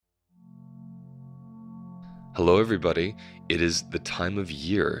Hello, everybody. It is the time of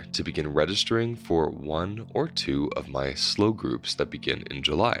year to begin registering for one or two of my slow groups that begin in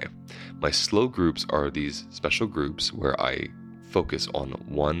July. My slow groups are these special groups where I focus on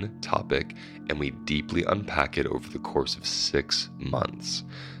one topic and we deeply unpack it over the course of 6 months.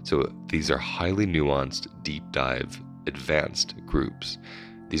 So these are highly nuanced, deep dive, advanced groups.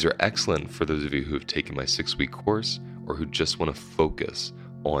 These are excellent for those of you who have taken my 6-week course or who just want to focus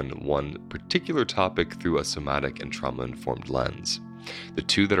on one particular topic through a somatic and trauma-informed lens. The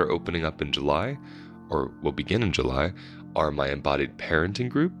two that are opening up in July, or will begin in July, are my embodied parenting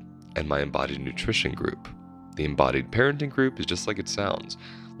group and my embodied nutrition group. The embodied parenting group is just like it sounds,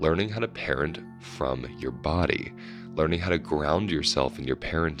 learning how to parent from your body, learning how to ground yourself in your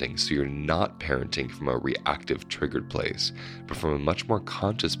parenting so you're not parenting from a reactive, triggered place, but from a much more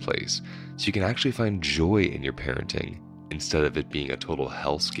conscious place, so you can actually find joy in your parenting instead of it being a total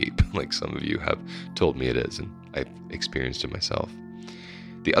hellscape like some of you have told me it is, and I've experienced it myself.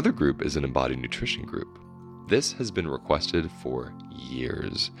 The other group is an embodied nutrition group. This has been requested for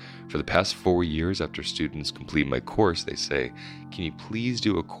years. For the past 4 years after students complete my course, they say, can you please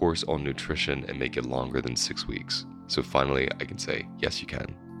do a course on nutrition and make it longer than 6 weeks? So finally I can say, yes you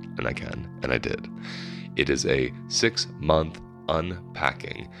can, and I can, and I did. It is a 6-month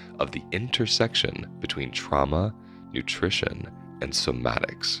unpacking of the intersection between trauma, nutrition, and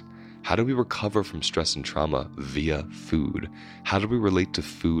somatics. How do we recover from stress and trauma via food? How do we relate to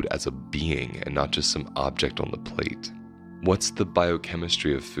food as a being and not just some object on the plate? What's the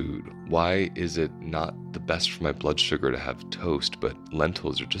biochemistry of food? Why is it not the best for my blood sugar to have toast, but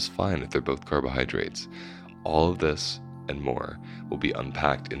lentils are just fine if they're both carbohydrates? All of this and more will be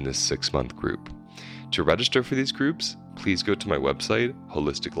unpacked in this 6-month group. To register for these groups, please go to my website,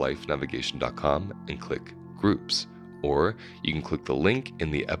 holisticlifenavigation.com, and click Groups. Or you can click the link in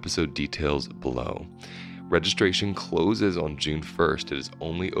the episode details below. Registration closes on June 1st. It is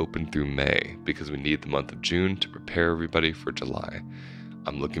only open through May because we need the month of June to prepare everybody for July.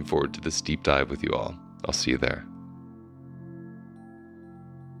 I'm looking forward to this deep dive with you all. I'll see you there.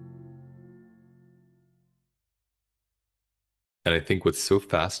 And I think what's so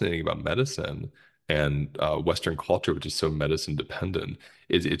fascinating about medicine and Western culture, which is so medicine dependent,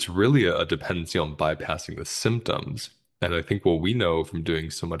 is it's really a dependency on bypassing the symptoms. And I think what we know from doing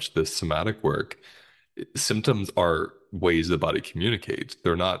so much this somatic work, symptoms are ways the body communicates.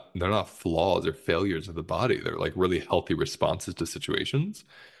 They're not flaws or failures of the body. They're like really healthy responses to situations.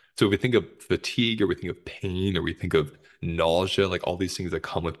 So if we think of fatigue or we think of pain or we think of nausea, like all these things that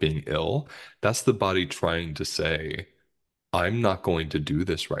come with being ill, that's the body trying to say, I'm not going to do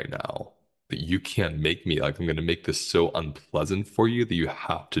this right now. That you can't make me. Like, I'm going to make this so unpleasant for you that you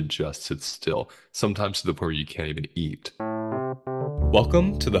have to just sit still, sometimes to the point where you can't even eat.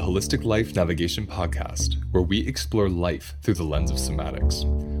 Welcome to the Holistic Life Navigation Podcast, where we explore life through the lens of somatics.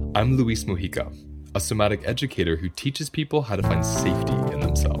 I'm Luis Mojica, a somatic educator who teaches people how to find safety in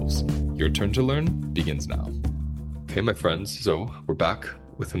themselves. Your turn to learn begins now. Okay, my friends, so we're back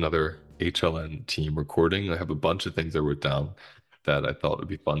with another HLN team recording. I have a bunch of things I wrote down that I thought would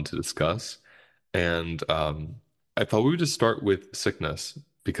be fun to discuss. And I thought we would just start with sickness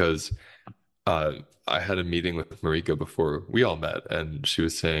because uh, I had a meeting with Marika before we all met, and she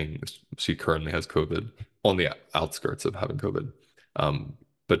was saying she currently has COVID, on the outskirts of having COVID.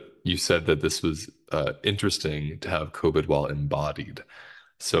 But you said that this was interesting to have COVID while embodied.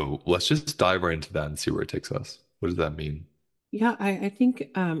 So let's just dive right into that and see where it takes us. What does that mean? Yeah, I think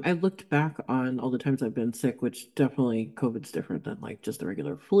I looked back on all the times I've been sick, which definitely COVID's different than like just the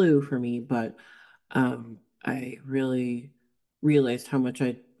regular flu for me, but I really realized how much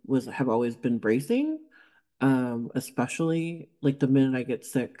I was have always been bracing, especially like the minute I get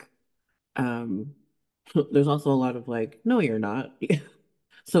sick. Um, there's also a lot of like, no, you're not.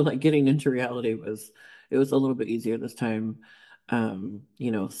 So like getting into reality it was a little bit easier this time. Seeing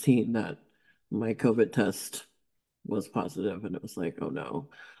that my COVID test was positive and it was like, oh no.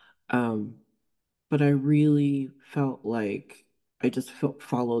 Um, but I really felt like I just felt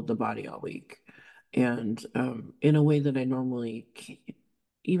followed the body all week. And in a way that I normally can't,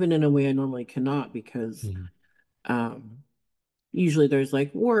 even in a way I normally cannot, because Mhm. um, usually there's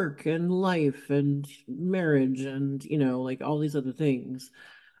like work and life and marriage and, like all these other things.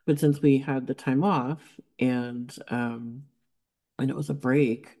 But since we had the time off and it was a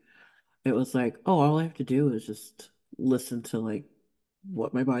break, it was like, oh, all I have to do is just listen to like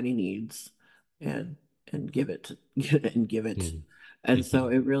what my body needs and give it and give it. Mhm. And so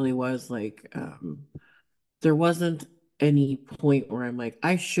Mhm. it really was like there wasn't any point where I'm like,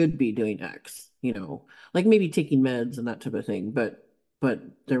 I should be doing X, like maybe taking meds and that type of thing, but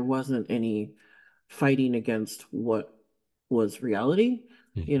there wasn't any fighting against what was reality,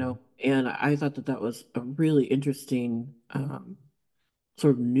 Hmm. and I thought that that was a really interesting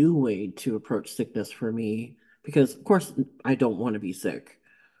sort of new way to approach sickness for me because, of course, I don't want to be sick.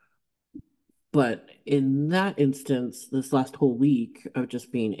 But in that instance, this last whole week of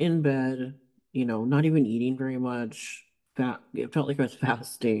just being in bed, not even eating very much, it felt like I was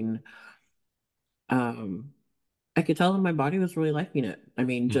fasting. Um, I could tell that my body was really liking it. I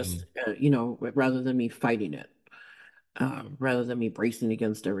mean, just, Hmm. rather than me fighting it, rather than me bracing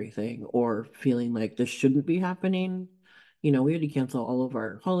against everything or feeling like this shouldn't be happening. We had to cancel all of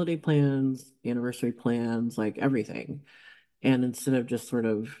our holiday plans, anniversary plans, like everything. And instead of just sort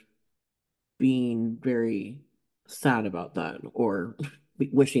of being very sad about that or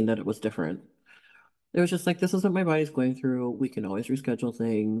wishing that it was different, it was just like, this is what my body's going through. We can always reschedule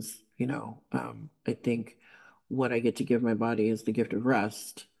things. I think what I get to give my body is the gift of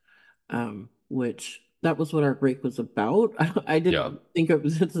rest, which that was what our break was about. I Yeah. didn't think of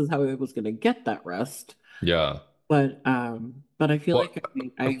this is how I was going to get that rest, Yeah. but I feel Well, like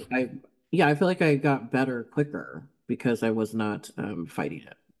yeah, I feel like I got better quicker because I was not fighting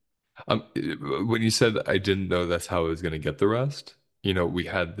it. when you said I didn't know that's how I was going to get the rest, we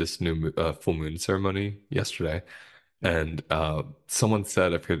had this full moon ceremony yesterday, and someone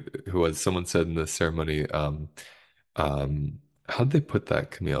said, I forget who it was, someone said in the ceremony, um, how'd they put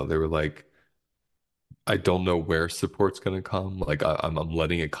that, Camille? They were like, I don't know where support's going to come. Like I'm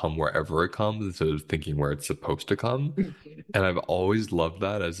letting it come wherever it comes instead of thinking where it's supposed to come. And I've always loved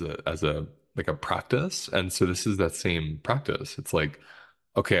that as a like a practice. And so this is that same practice. It's like,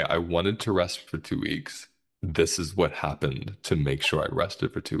 okay, I wanted to rest for 2 weeks. This is what happened to make sure I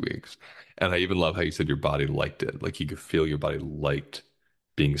rested for 2 weeks. And I even love how you said your body liked it. Like you could feel your body liked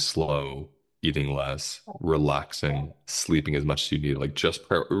being slow, eating less, relaxing, sleeping as much as you need. Like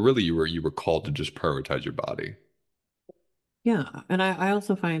really you were called to just prioritize your body. Yeah, and I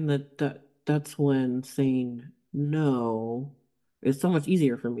also find that's when saying no is so much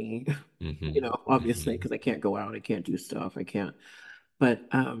easier for me, Hmm. obviously, Hmm. because I can't go out, I can't do stuff, I can't. But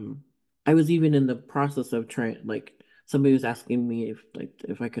I was even in the process of trying, like somebody was asking me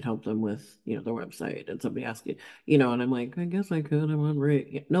if I could help them with, their website, and somebody asked it, and I'm like, I guess I could, I'm on break.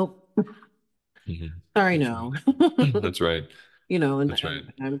 Yeah, nope, Hmm. sorry, That's no. right. That's right. And, That's right.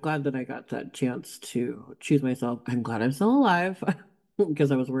 and I'm glad that I got that chance to choose myself. I'm glad I'm still alive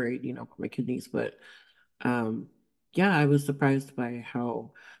because I was worried, for my kidneys. But um, yeah, I was surprised by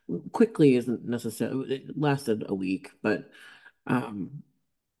how quickly isn't necessarily, it lasted a week, but um,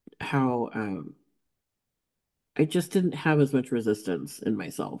 how I just didn't have as much resistance in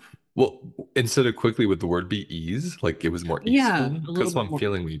myself. Well, instead of quickly with the word be ease, like it was more Yeah, easeful. a little Because what bit I'm more.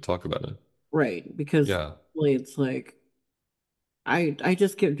 feeling when you talk about it. Right, because Yeah. really it's like I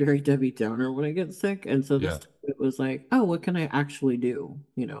just get very Debbie Downer when I get sick, and so this Yeah. time it was like, oh, what can I actually do?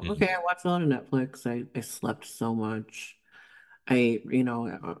 Okay, Hmm. I watched a lot of Netflix. I slept so much. I ate, a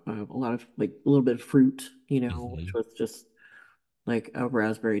lot of like a little bit of fruit, which Hmm. was just like a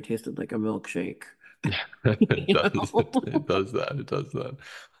raspberry tasted like a milkshake. Yeah. It You does. It know? does that. It does that.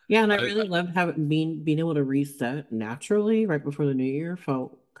 Yeah, and I I really loved having being able to reset naturally right before the new year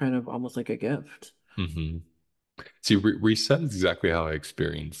felt kind of almost like a gift. hmm See, reset is exactly how I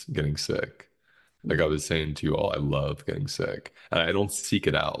experience getting sick. Like I Mhm. was saying to you all, I love getting sick. And I don't seek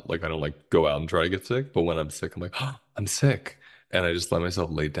it out. Like I don't like go out and try to get sick. But when I'm sick, I'm like, oh, I'm sick. And I just let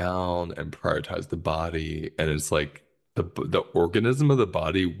myself lay down and prioritize the body. And it's like the organism of the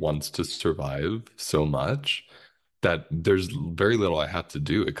body wants to survive so much that there's very little I have to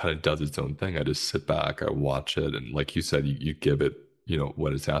do. It kind of does its own thing. I just sit back, I watch it, and like you said, you give it,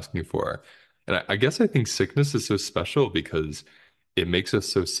 what it's asking for. And I guess I think sickness is so special because it makes us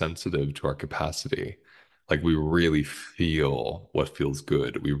so sensitive to our capacity. Like we really feel what feels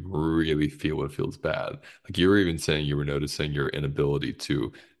good. We really feel what feels bad. Like you were even saying you were noticing your inability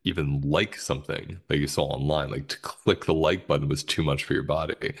to even like something that you saw online, like to click the like button was too much for your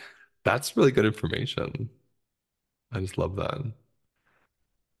body. That's really good information. I just love that.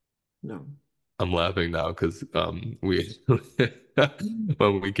 No. I'm laughing now because we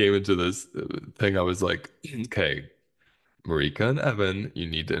when we came into this thing, I was like, okay, Marika and Evan, you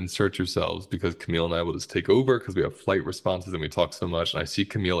need to insert yourselves because Camille and I will just take over because we have flight responses and we talk so much. And I see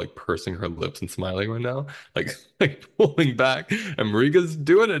Camille like pursing her lips and smiling right now, like like pulling back, and Marika's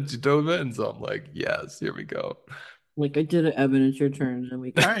doing it. She dove in, so I'm like, yes, here we go. Like I did it, Evan, it's your turn, and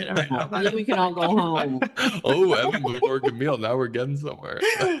we can All right. all, and then we can all go home. Oh, Evan before Camille. Now we're getting somewhere.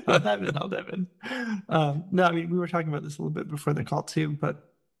 I'll dive in. I'll dive in. No, I mean, we were talking about this a little bit before the call too,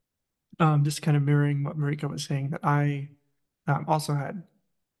 but just kind of mirroring what Marika was saying, that I also had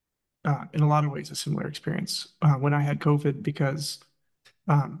in a lot of ways, a similar experience when I had COVID because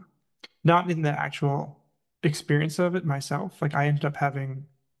um, not in the actual experience of it myself. Like I ended up having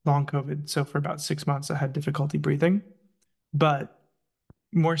long COVID. So for about 6 months, I had difficulty breathing, but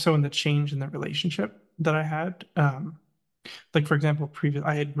more so in the change in the relationship that I had. Like for example,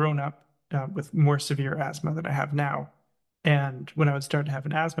 I had grown up with more severe asthma than I have now. And when I would start to have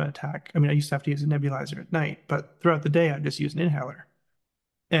an asthma attack, I mean, I used to have to use a nebulizer at night, but throughout the day, I'd just use an inhaler.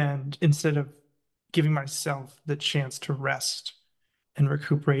 And instead of giving myself the chance to rest and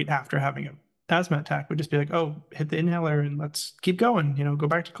recuperate after having an asthma attack, would just be like, oh, hit the inhaler and let's keep going, go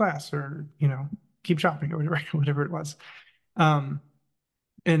back to class or, keep shopping or whatever, whatever it was. Um,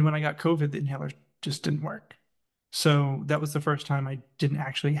 and when I got COVID, the inhaler just didn't work. So that was the first time I didn't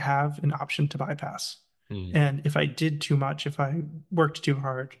actually have an option to bypass. Mm. And if I did too much, if I worked too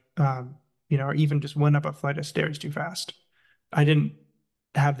hard, or even just went up a flight of stairs too fast, I didn't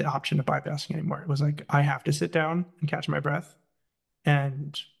have the option of bypassing anymore. It was like I have to sit down and catch my breath.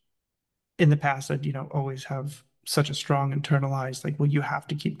 And in the past, I'd, always have such a strong internalized, like, well, you have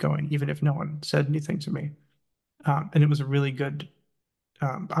to keep going, even if no one said anything to me. And it was a really good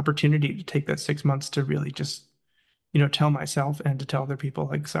opportunity to take that 6 months to really just tell myself and to tell other people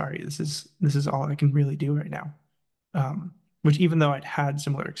like, sorry, this is all I can really do right now. Which even though I'd had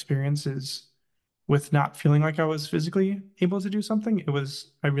similar experiences with not feeling like I was physically able to do something,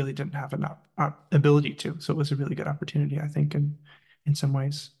 I really didn't have enough ability to. So it was a really good opportunity, I think, in some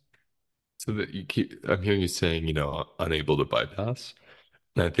ways. So that I'm hearing you saying, unable to bypass.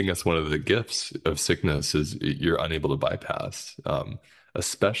 And I think that's one of the gifts of sickness is you're unable to bypass,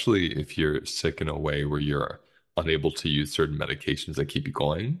 especially if you're sick in a way where you're unable to use certain medications that keep you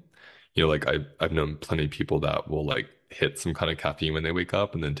going. Like I've known plenty of people that will like hit some kind of caffeine when they wake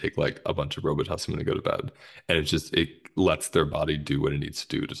up and then take like a bunch of Robitussin when they go to bed. And it lets their body do what it needs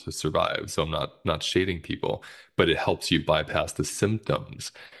to do to survive. So I'm not shading people, but it helps you bypass the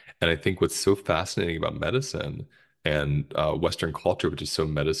symptoms. And I think what's so fascinating about medicine and Western culture, which is so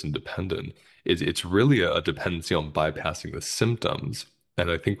medicine dependent, is it's really a dependency on bypassing the symptoms.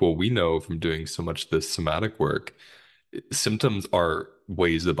 And I think what we know from doing so much this somatic work, symptoms are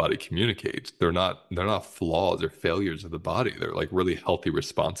ways the body communicates. They're not flaws or failures of the body. They're like really healthy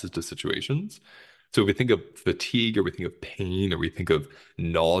responses to situations. So if we think of fatigue or we think of pain or we think of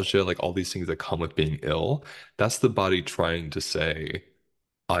nausea, like all these things that come with being ill, that's the body trying to say,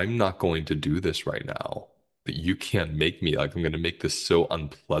 I'm not going to do this right now. That you can't make me like I'm going to make this so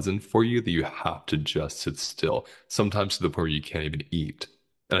unpleasant for you that you have to just sit still, sometimes to the point where you can't even eat.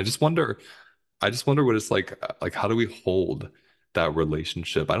 And I just wonder what it's like how do we hold that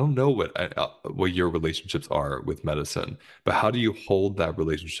relationship? I don't know what your relationships are with medicine, but how do you hold that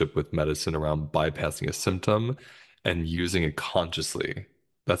relationship with medicine around bypassing a symptom and using it consciously?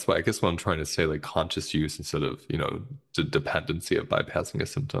 That's why I guess what I'm trying to say, like conscious use instead of, the dependency of bypassing a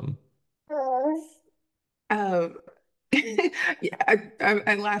symptom. Um, yeah,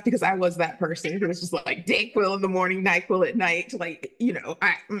 I laugh because I was that person who was just like Dayquil in the morning, NyQuil at night. Like,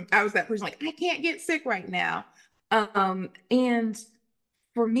 I was that person like, I can't get sick right now. And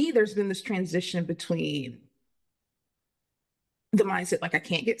for me, there's been this transition between the mindset like I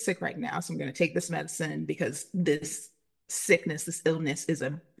can't get sick right now, so I'm going to take this medicine because this sickness, this illness is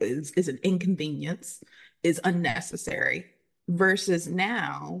an inconvenience, is unnecessary, versus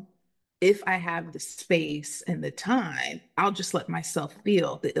now if I have the space and the time, I'll just let myself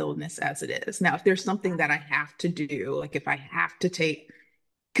feel the illness as it is. Now, if there's something that I have to do, like if I have to take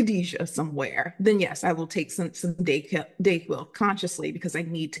Khadijah somewhere, then yes, I will take some Dayquil consciously because I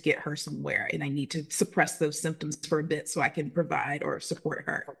need to get her somewhere and I need to suppress those symptoms for a bit so I can provide or support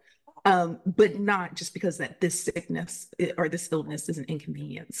her. But not just because that this sickness or this illness is an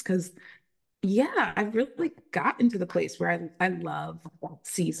inconvenience. Because yeah, I've really gotten to the place where I love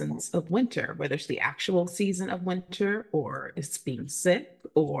seasons of winter, whether it's the actual season of winter or it's being sick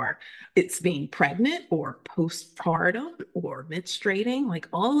or it's being pregnant or postpartum or menstruating. Like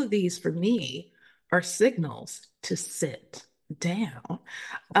all of these for me are signals to sit down.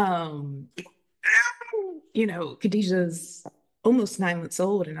 Um, Khadijah's almost 9 months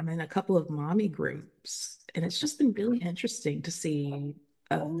old and I'm in a couple of mommy groups. And it's just been really interesting to see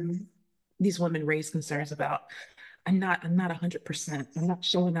these women raise concerns about I'm not 100%. I'm not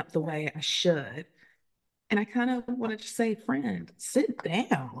showing up the way I should. And I kind of wanted to say, friend, sit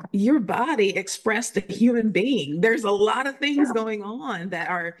down. Your body expressed a human being. There's a lot of things going on that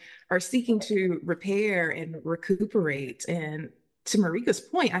are seeking to repair and recuperate. And to Marika's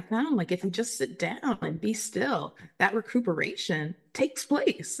point, I found like if you just sit down and be still, that recuperation takes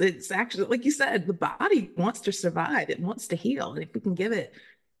place. It's actually, like you said, the body wants to survive, it wants to heal. And if we can give it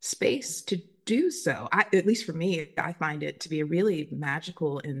space to do so. At least for me, I find it to be a really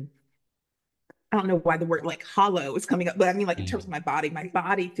magical and I don't know why the word like hollow is coming up, but I mean like in terms of my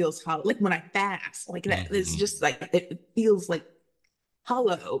body feels hollow. Like when I fast, like that, it's Mhm. just like it feels like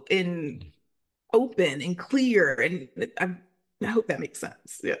hollow and open and clear, and I hope that makes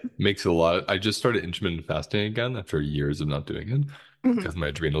sense. Yeah. Makes a lot. I just started intermittent fasting again after years of not doing it Mhm. because my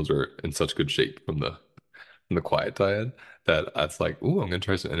adrenals are in such good shape from the quiet diet that it's like, ooh, I'm gonna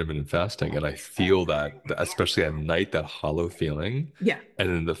try some intermittent fasting, and I feel that, especially at night, that hollow feeling, Yeah. and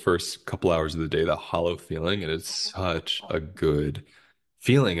then the first couple hours of the day, that hollow feeling, and it's such a good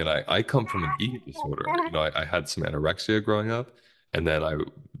feeling. And I come from an eating disorder. You know, I had some anorexia growing up, and then I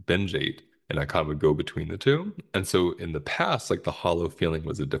binge ate, and I kind of would go between the two. And so in the past, like the hollow feeling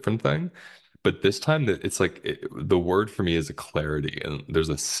was a different thing. But this time, it's like the word for me is a clarity, and there's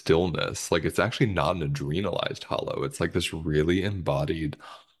a stillness. Like it's actually not an adrenalized hollow. It's like this really embodied,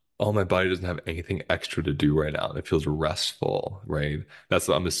 oh, my body doesn't have anything extra to do right now. And it feels restful, right? That's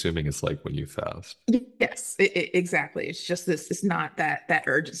what I'm assuming it's like when you fast. Yes, exactly. It's just this, it's not that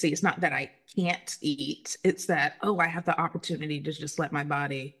urgency. It's not that I can't eat. It's that, oh, I have the opportunity to just let my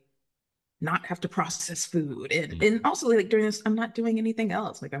body not have to process food. And Mhm. also like during this, I'm not doing anything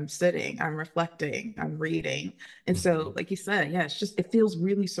else. Like I'm sitting, I'm reflecting, I'm reading. And so, Mhm. like you said, yeah, it's just it feels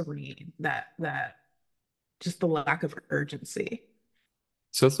really serene, that just the lack of urgency.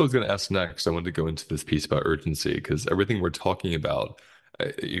 So that's what I was going to ask next. I wanted to go into this piece about urgency because everything we're talking about,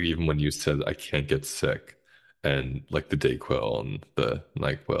 even when you said I can't get sick, and like the Dayquil and the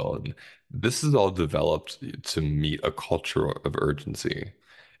NyQuil, and this is all developed to meet a culture of urgency.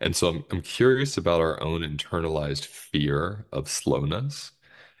 And so I'm curious about our own internalized fear of slowness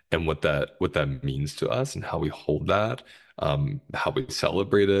and what that means to us and how we hold that, how we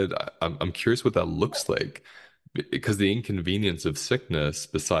celebrate it. I'm curious what that looks like because the inconvenience of sickness,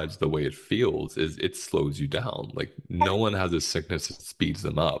 besides the way it feels, is it slows you down. Like no one has a sickness that speeds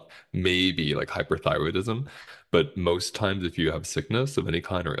them up. Maybe like hyperthyroidism, but most times if you have sickness of any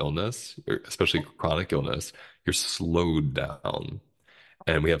kind or illness, or especially chronic illness, you're slowed down.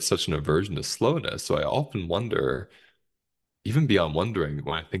 And we have such an aversion to slowness. So I often wonder, even beyond wondering,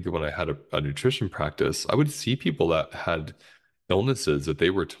 when I think of when I had a nutrition practice, I would see people that had illnesses that they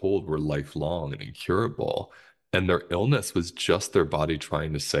were told were lifelong and incurable. And their illness was just their body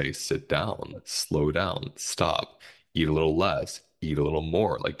trying to say, sit down, slow down, stop, eat a little less, eat a little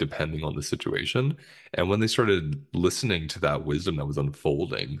more, like depending on the situation. And when they started listening to that wisdom that was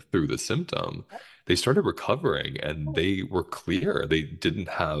unfolding through the symptom, they started recovering and they were clear. They didn't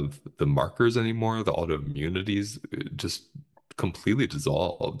have the markers anymore. The autoimmunities just completely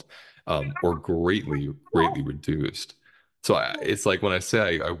dissolved, or greatly reduced. So it's like when I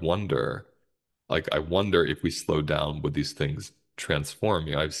say I wonder, like I wonder if we slow down, would these things transform?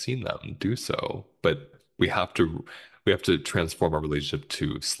 You know, I've seen them do so, but we have to transform our relationship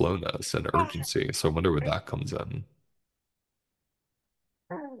to slowness and urgency. So I wonder where that comes in.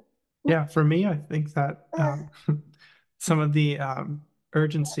 Yeah, for me, I think that some of the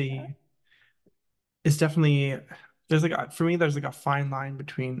urgency is definitely there's like for me there's like a fine line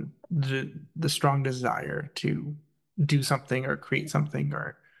between the strong desire to do something or create something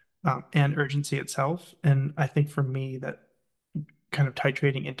or and urgency itself. And I think for me that kind of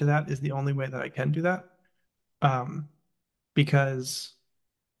titrating into that is the only way that I can do that. Um, because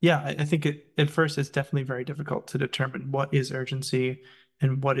yeah, I think at first it's definitely very difficult to determine what is urgency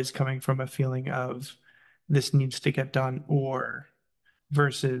and what is coming from a feeling of this needs to get done or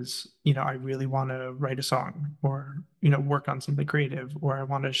versus, I really want to write a song or, work on something creative or I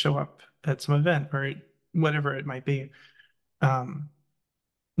want to show up at some event or whatever it might be. Um,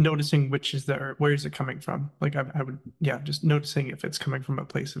 Noticing which is there, where is it coming from? Like I would, yeah, just noticing if it's coming from a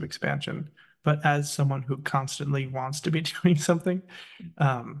place of expansion. But as someone who constantly wants to be doing something,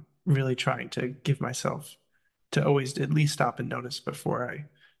 really trying to give myself to always at least stop and notice before I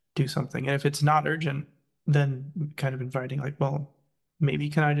do something. And if it's not urgent, then kind of inviting like, well, maybe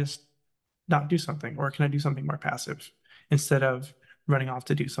can I just not do something or can I do something more passive instead of running off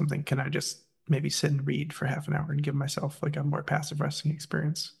to do something? Can I just maybe sit and read for half an hour and give myself like a more passive resting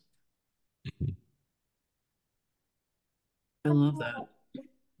experience? I love that.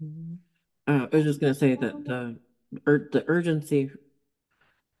 I was just gonna say that the urgency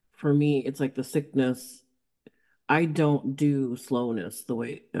for me, it's like the sickness. I don't do slowness the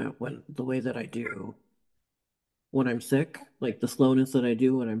way that I do when I'm sick, like the slowness that I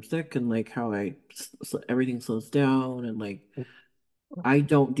do when I'm sick, and like how everything slows down, and like I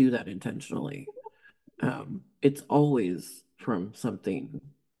don't do that intentionally. It's always from something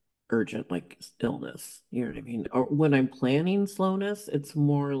urgent, like illness. You know what I mean? Or when I'm planning slowness, it's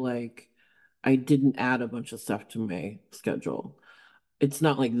more like I didn't add a bunch of stuff to my schedule. It's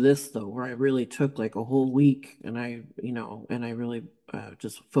not like this though, where I really took like a whole week and I really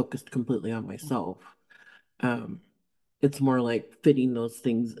just focused completely on myself. Um, it's more like fitting those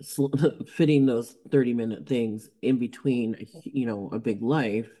things, fitting those 30-minute things in between, a big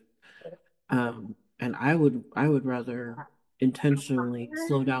life. And I would rather intentionally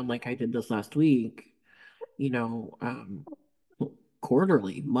slow down like I did this last week, you know, um,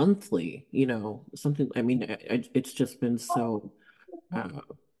 quarterly, monthly, something. I mean, it's just been so uh,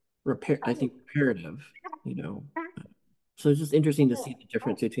 I think reparative, you know. So it's just interesting to see the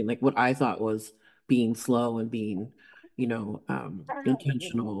difference between like what I thought was being slow and being,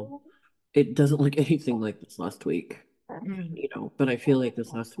 intentional. It doesn't look anything like this last week, but I feel like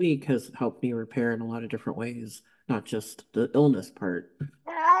this last week has helped me repair in a lot of different ways, not just the illness part.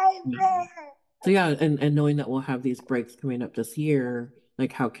 So yeah, and knowing that we'll have these breaks coming up this year,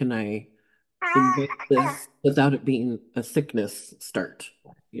 like how can I invite this without it being a sickness start,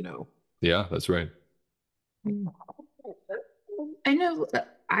 you know? Yeah, that's right. I know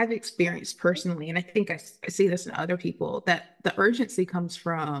that I've experienced personally, and I think I see this in other people, that the urgency comes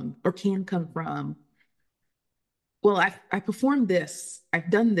from or can come from, well, I performed this,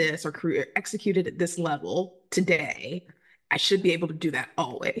 I've done this or executed at this level today. I should be able to do that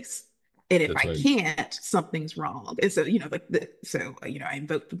always. And if That's I right. can't, something's wrong. And so, I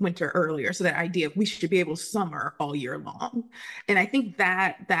invoked winter earlier. So that idea of we should be able to summer all year long. And I think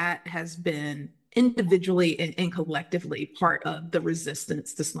that has been individually and collectively part of the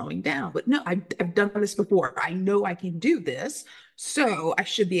resistance to slowing down. But no, I've done this before. I know I can do this. So I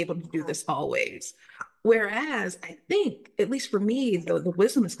should be able to do this always. Whereas I think, at least for me, the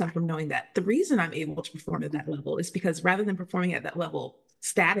wisdom has come from knowing that the reason I'm able to perform at that level is because rather than performing at that level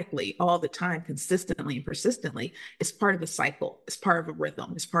statically all the time, consistently and persistently, it's part of a cycle, it's part of a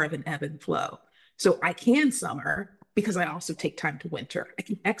rhythm, it's part of an ebb and flow. So I can summer because I also take time to winter. I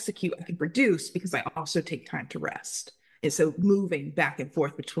can execute, I can produce because I also take time to rest. And so moving back and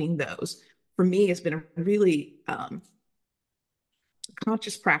forth between those for me has been a really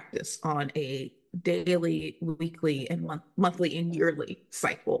conscious practice on a daily, weekly, and monthly and yearly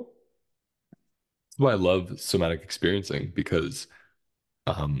cycle. That's why I love somatic experiencing because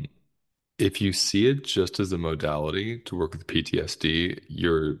um, if you see it just as a modality to work with PTSD,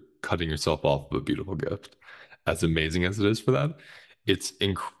 you're cutting yourself off of a beautiful gift. As amazing as it is for that, it's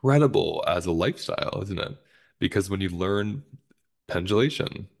incredible as a lifestyle, isn't it? Because when you learn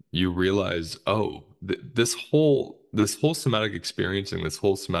pendulation, you realize, oh, th this whole somatic experiencing, this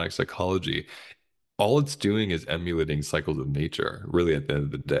whole somatic psychology, all it's doing is emulating cycles of nature, really, at the end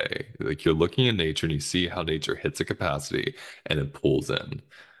of the day. Like you're looking at nature and you see how nature hits a capacity and it pulls in.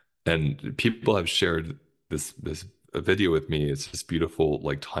 And people have shared this a video with me. It's this beautiful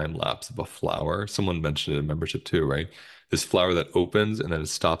like time lapse of a flower. Someone mentioned it in membership too, right? This flower that opens and then it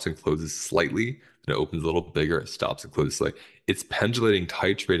stops and closes slightly. And it opens a little bigger, it stops and closes slightly. It's pendulating,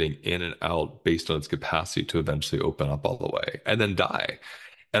 titrating in and out based on its capacity to eventually open up all the way and then die.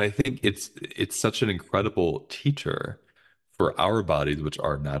 And I think it's such an incredible teacher for our bodies, which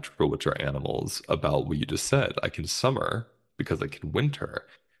are natural, which are animals, about what you just said. I can summer because I can winter.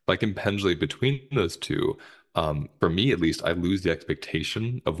 If I can pendulate between those two, for me at least, I lose the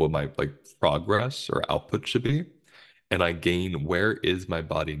expectation of what my like progress or output should be. And I gain where is my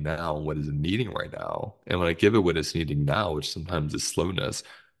body now, what is it needing right now. And when I give it what it's needing now, which sometimes is slowness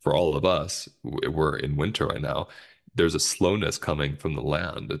for all of us, we're in winter right now, there's a slowness coming from the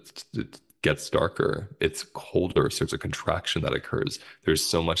land. It gets darker, it's colder, so there's a contraction that occurs. There's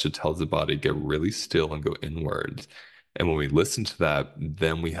so much that tells the body get really still and go inwards. And when we listen to that,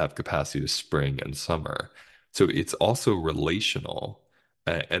 then we have capacity to spring and summer. So it's also relational.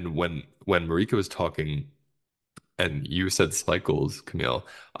 And when Marika was talking and you said cycles, Camille,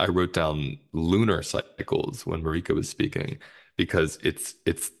 I wrote down lunar cycles when Marika was speaking because it's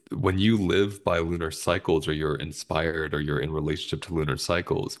when you live by lunar cycles or you're inspired or you're in relationship to lunar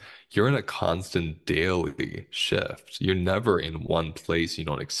cycles, you're in a constant daily shift. You're never in one place. You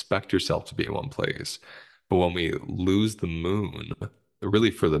don't expect yourself to be in one place. But when we lose the moon,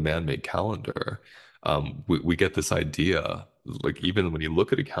 really for the man-made calendar, we get this idea, like even when you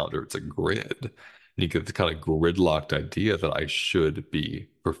look at a calendar, it's a grid. And you get the kind of gridlocked idea that I should be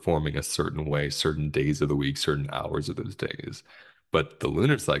performing a certain way, certain days of the week, certain hours of those days. But the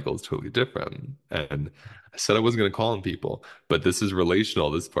lunar cycle is totally different. And I said I wasn't going to call on people, but this is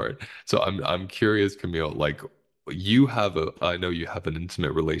relational, this part. So I'm curious, Camille, like you have I know you have an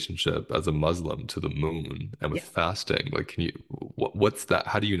intimate relationship as a Muslim to the moon and with Yeah. fasting. Like, can you, what's that?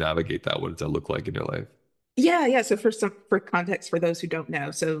 How do you navigate that? What does that look like in your life? Yeah, yeah. So for context, for those who don't know,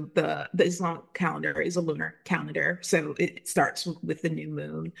 so the Islamic calendar is a lunar calendar. So it starts with the new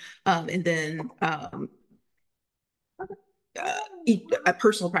moon, and then a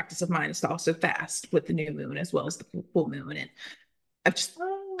personal practice of mine is to also fast with the new moon as well as the full moon. And I've just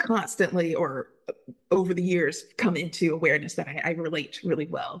constantly, or over the years, come into awareness that I relate really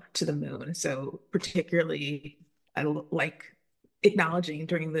well to the moon. So particularly, I like acknowledging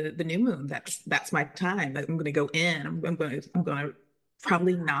during the new moon. That's my time. I'm going to go in. I'm going to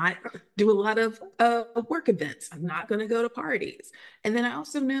probably not do a lot of work events. I'm not going to go to parties. And then I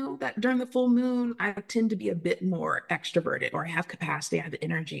also know that during the full moon, I tend to be a bit more extroverted, or I have capacity, I have the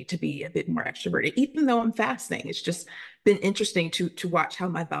energy to be a bit more extroverted, even though I'm fasting. It's just been interesting to watch how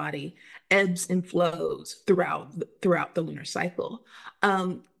my body ebbs and flows throughout the lunar cycle.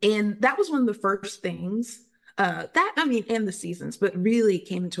 And that was one of the first things that, I mean, and the seasons, but really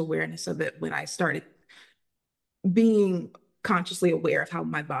came into awareness of it when I started being consciously aware of how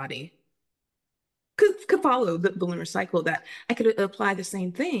my body could follow the lunar cycle, that I could apply the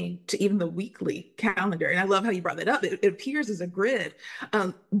same thing to even the weekly calendar. And I love how you brought that up. It appears as a grid.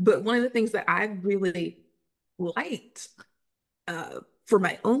 But one of the things that I really liked for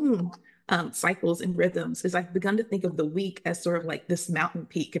my own cycles and rhythms is I've begun to think of the week as sort of like this mountain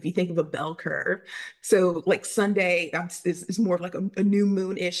peak. If you think of a bell curve, so like Sunday is more of like a new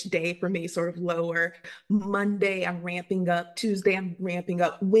moon-ish day for me, sort of lower. Monday I'm ramping up. Tuesday I'm ramping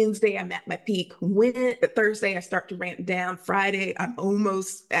up. Wednesday I'm at my peak. Thursday I start to ramp down. Friday I'm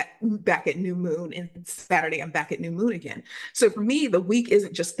almost back at new moon, and Saturday I'm back at new moon again. So for me, the week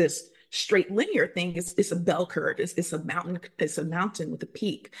isn't just this straight linear thing. It's a bell curve. It's a mountain. It's a mountain with a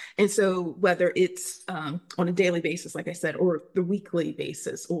peak. And so whether it's on a daily basis, like I said, or the weekly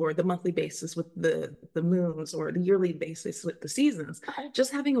basis, or the monthly basis with the moons, or the yearly basis with the seasons,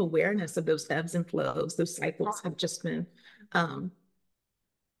 just having awareness of those ebbs and flows, those cycles have just been I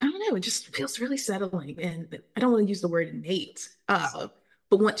don't know, it just feels really settling. And I don't want to use the word innate.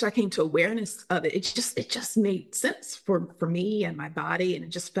 But once I came to awareness of it, it just made sense for me and my body. And it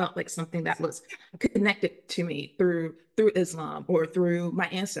just felt like something that was connected to me through Islam, or through my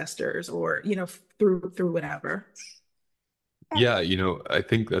ancestors, or through whatever. Yeah, I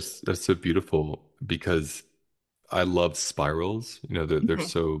think that's so beautiful because I love spirals. They're Mhm.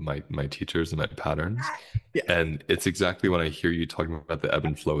 so my teachers and my patterns. Yes. And it's exactly when I hear you talking about the ebb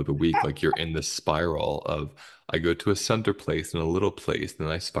and flow of the week, like you're in this spiral of I go to a center place and a little place, then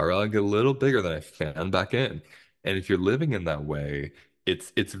I spiral and get a little bigger, then I fan back in. And if you're living in that way,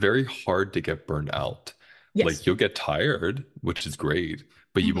 it's very hard to get burned out. Yes. Like you'll get tired, which is great,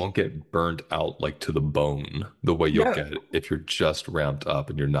 but you Mhm. won't get burnt out like to the bone the way you'll No. get if you're just ramped up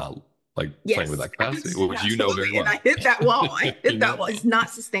and you're not like playing with Yes, that capacity, which you know very absolutely. And I well. hit that wall. I You hit that know? wall. It's not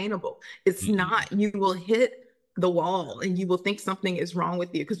sustainable. It's Mm-mm. not. You will hit the wall and you will think something is wrong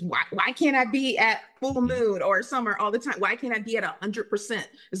with you, because why can't I be at full Mhm. moon or summer all the time? Why can't I be at 100%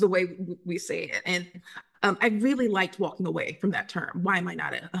 is the way we say it. And I really liked walking away from that term. Why am I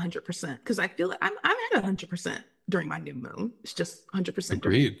not at 100%? Because I feel like I'm at 100% during my new moon. It's just 100%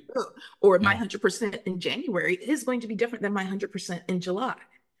 during Agreed. the moon. Or my Yeah. 100% in January is going to be different than my 100% in July.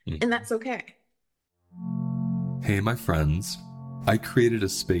 And Mhm. that's okay. Hey, my friends. I created a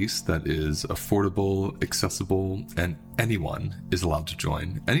space that is affordable, accessible, and anyone is allowed to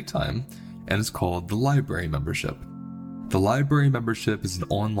join anytime, and it's called the Library Membership. The Library Membership is an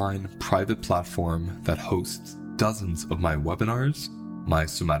online private platform that hosts dozens of my webinars, my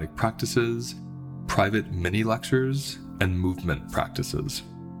somatic practices, private mini lectures, and movement practices.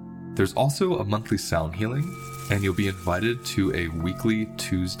 There's also a monthly sound healing, and you'll be invited to a weekly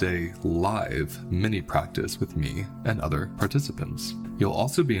Tuesday live mini practice with me and other participants. You'll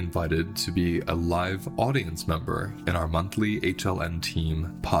also be invited to be a live audience member in our monthly HLN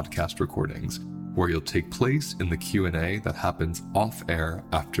team podcast recordings, where you'll take place in the Q&A that happens off air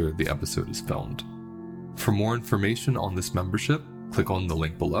after the episode is filmed. For more information on this membership, click on the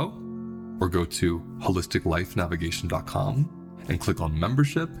link below, or go to holisticlifenavigation.com and click on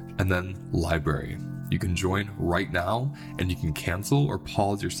membership and then library. You can join right now, and you can cancel or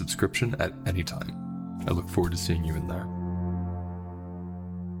pause your subscription at any time. I look forward to seeing you in there.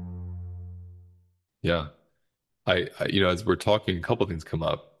 Yeah. As we're talking, a couple things come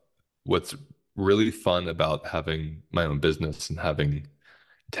up. What's really fun about having my own business and having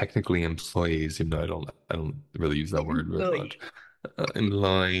technically employees, even though I don't really use that word very much.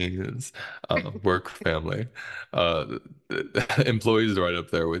 Employees, work family, uh, employees right up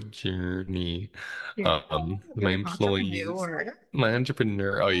there with journey. You're, My you're an employees, entrepreneur. my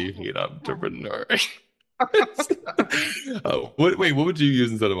entrepreneur. Oh, you hate entrepreneur. Oh, what? Wait, what would you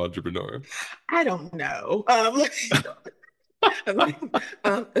use instead of entrepreneur? I don't know. Like,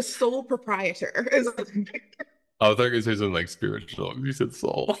 a sole proprietor is I thought you were gonna say something like spiritual. You said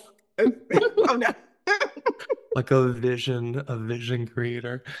soul. oh no. Like a vision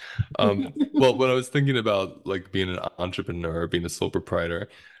creator. Well, when I was thinking about like being an entrepreneur, being a sole proprietor,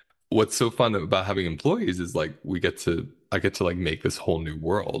 what's so fun about having employees is like I get to like make this whole new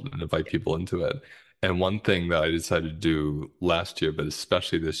world and invite people into it. And one thing that I decided to do last year, but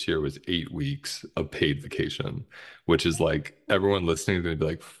especially this year, was 8 weeks of paid vacation, which is like everyone listening is gonna be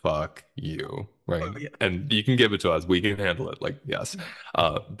like, fuck you, right? Oh yeah. And you can give it to us, we can handle it. Like, yes.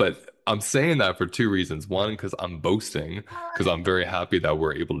 But I'm saying that for two reasons. One, because I'm boasting, because I'm very happy that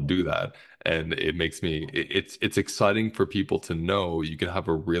we're able to do that. And it makes me it's exciting for people to know you can have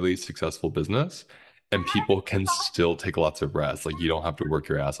a really successful business and people can still take lots of rest. Like you don't have to work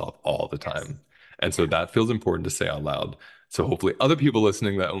your ass off all the Yes. time. And so that feels important to say out loud. So hopefully other people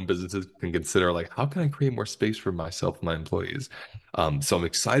listening that own businesses can consider like, how can I create more space for myself and my employees? So I'm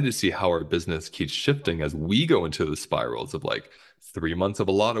excited to see how our business keeps shifting as we go into the spirals of like 3 months of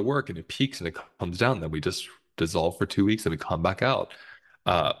a lot of work and it peaks and it comes down. Then we just dissolve for 2 weeks and we come back out.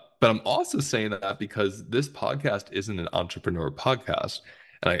 Uh, but I'm also saying that because this podcast isn't an entrepreneur podcast.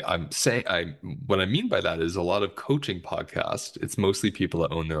 And I'm saying what I mean by that is a lot of coaching podcasts, it's mostly people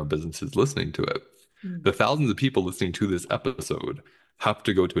that own their own businesses listening to it. Mm. The thousands of people listening to this episode have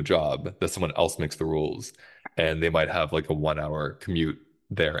to go to a job that someone else makes the rules. And they might have like a 1 hour commute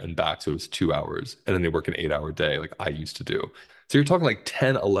there and back. So it's 2 hours. And then they work an 8 hour day like I used to do. So you're talking like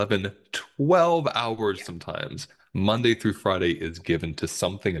 10, 11, 12 hours sometimes. Monday through Friday is given to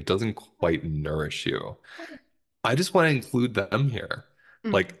something that doesn't quite nourish you. I just want to include them here.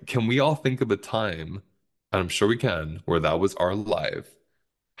 Mm. Like, can we all think of a time, and I'm sure we can, where that was our life?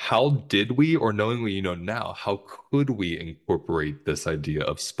 How did we, or knowing what you know now, how could we incorporate this idea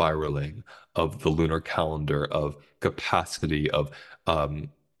of spiraling, of the lunar calendar, of capacity, of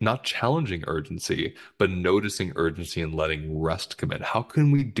not challenging urgency, but noticing urgency and letting rest come in? How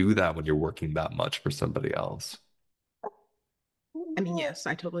can we do that when you're working that much for somebody else? I mean, yes,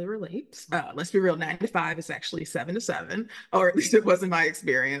 I totally relate. Let's be real, 9 to 5 is actually 7 to 7, or at least it was in my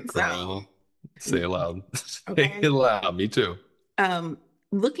experience. Girl, say it loud. Say Okay. it loud. Me too. Um,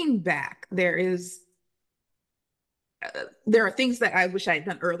 Looking back, there are things that I wish I had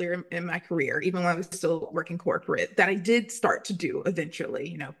done earlier in my career, even when I was still working corporate, that I did start to do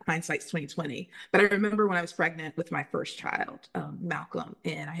eventually. Hindsight's 2020. But I remember when I was pregnant with my first child, Malcolm,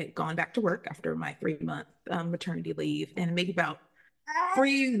 and I had gone back to work after my 3 month maternity leave, and maybe about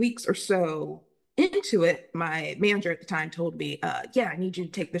 3 weeks or so into it, my manager at the time told me, "Yeah, I need you to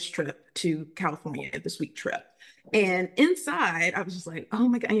take this trip to California, this week trip." And inside, I was just like, "Oh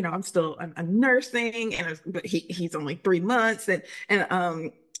my God!" I'm nursing, but he's only 3 months, and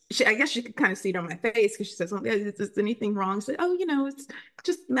I guess she could kind of see it on my face because she says, "Oh, is anything wrong?" I said, "Oh, it's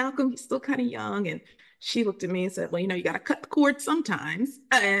just Malcolm. He's still kind of young." And she looked at me and said, "Well, you got to cut the cord sometimes."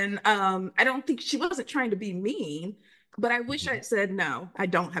 And I don't think she wasn't trying to be mean, but I wish I had said, no, I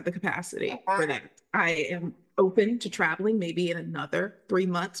don't have the capacity for that. I am open to traveling maybe in another 3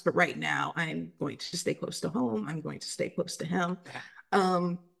 months, but right now I'm going to stay close to home. I'm going to stay close to him.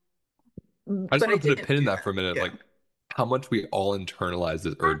 Um, I just but I want to put a didn't pin in do that that. for a minute, Yeah. like how much we all internalize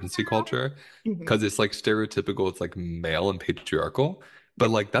this urgency culture, Mhm. because it's like stereotypical, it's like male and patriarchal, but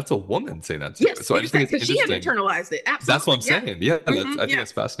Yeah. like that's a woman saying that to you. Yes, So I just think it's exactly. Because she had interesting. internalized it. That's what Absolutely. I'm Yeah. saying. Yeah, Hmm. I think Yeah.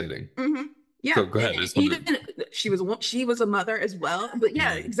 that's fascinating. Hmm. Yeah, Go ahead. I just even wanted she was a mother as well, but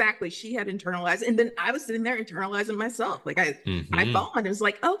yeah, to. exactly. She had internalized, and then I was sitting there internalizing myself. Like I Mm-hmm. thought it was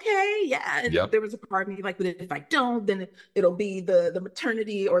like, okay, yeah, and Yep. there was a part of me like, but if I don't, then it'll be the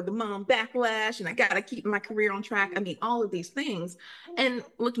maternity or the mom backlash, and I gotta keep my career on track. I mean, all of these things. And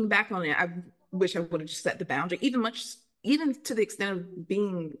looking back on it, I wish I would have just set the boundary, even to the extent of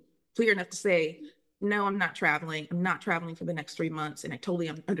being clear enough to say, no, I'm not traveling. I'm not traveling for the next 3 months. And I totally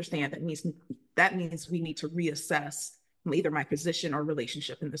understand that means we need to reassess either my position or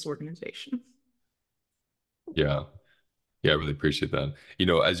relationship in this organization. Yeah. Yeah, I really appreciate that.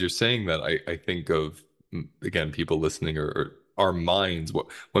 As you're saying that, I think of, again, people listening or our minds.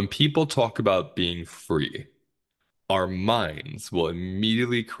 When people talk about being free, our minds will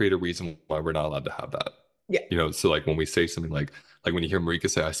immediately create a reason why we're not allowed to have that. Yeah. So like when we say something like when you hear Marika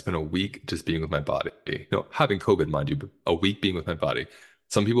say, I spent a week just being with my body, having COVID, mind you, but a week being with my body.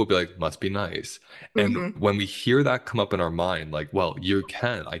 Some people will be like, must be nice. And Hmm. when we hear that come up in our mind, like, well, you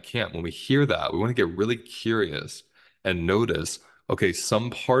can, I can't. When we hear that, we want to get really curious and notice, okay, some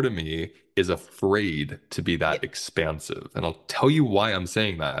part of me is afraid to be Yeah. that expansive. And I'll tell you why I'm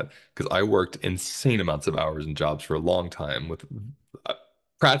saying that, because I worked insane amounts of hours in jobs for a long time with uh,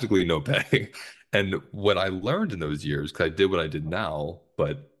 practically no pay. And what I learned in those years, because I did what I did now,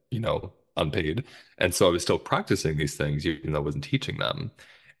 but unpaid. And so I was still practicing these things, even though I wasn't teaching them.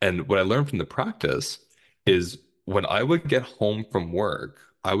 And what I learned from the practice is when I would get home from work,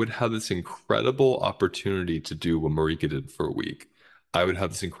 I would have this incredible opportunity to do what Marika did for a week. I would have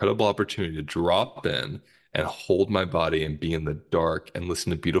this incredible opportunity to drop in and hold my body and be in the dark and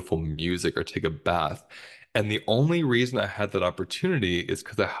listen to beautiful music or take a bath. And the only reason I had that opportunity is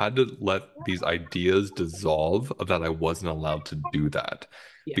because I had to let these ideas dissolve of that I wasn't allowed to do that.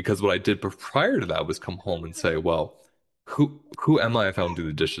 Yeah. Because what I did prior to that was come home and say, well, who am I if I don't do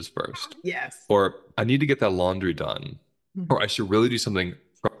the dishes first? Yes. Or I need to get that laundry done. Or Mhm. I should really do something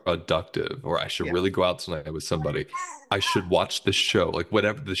productive. Or I should Yeah. really go out tonight with somebody. I should watch this show. Like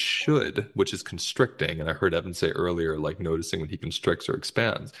whatever the should, which is constricting. And I heard Evan say earlier, like noticing when he constricts or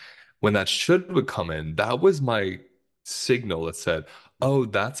expands. When that should would come in, that was my signal that said, oh,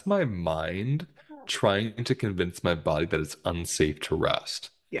 that's my mind trying to convince my body that it's unsafe to rest.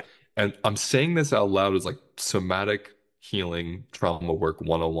 Yeah. And I'm saying this out loud as like somatic healing trauma work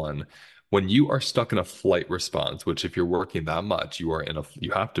 101. When you are stuck in a flight response, which if you're working that much, you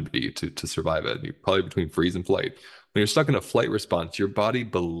have to be to survive it. You're probably between freeze and flight. When you're stuck in a flight response, your body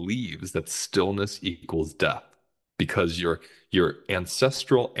believes that stillness equals death because your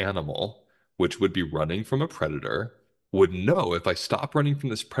ancestral animal, which would be running from a predator, would know if I stop running from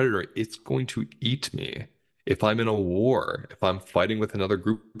this predator, it's going to eat me. If I'm in a war, if I'm fighting with another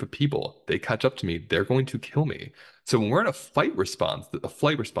group of people, they catch up to me, they're going to kill me. So when we're in a flight response,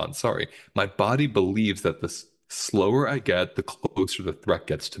 sorry, my body believes that the slower I get, the closer the threat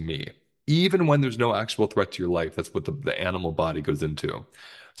gets to me. Even when there's no actual threat to your life, that's what the animal body goes into.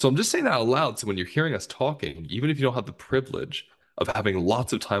 So I'm just saying that out loud. So when you're hearing us talking, even if you don't have the privilege of having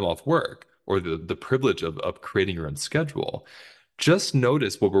lots of time off work or the privilege of creating your own schedule, just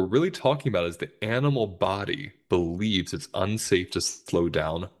notice what we're really talking about is the animal body believes it's unsafe to slow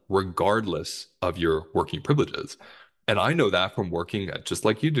down regardless of your working privileges. And I know that from working, just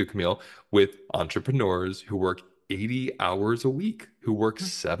like you do, Camille, with entrepreneurs who work 80 hours a week, who work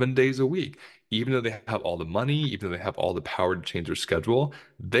 7 days a week. Even though they have all the money, even though they have all the power to change their schedule,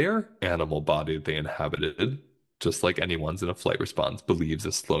 their animal body that they inhabited, just like anyone's in a flight response, believes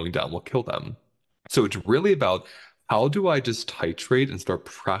that slowing down will kill them. So it's really about how do I just titrate and start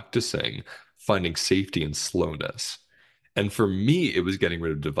practicing finding safety and slowness? And for me, it was getting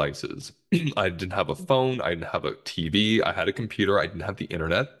rid of devices. I didn't have a phone, I didn't have a TV, I had a computer, I didn't have the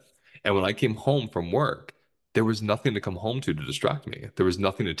internet. And when I came home from work, there was nothing to come home to distract me. There was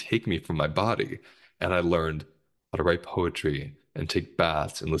nothing to take me from my body. And I learned how to write poetry and take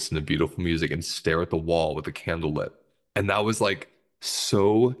baths and listen to beautiful music and stare at the wall with a candle lit. And that was like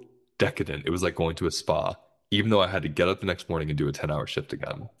so decadent. It was like going to a spa, even though I had to get up the next morning and do a 10-hour shift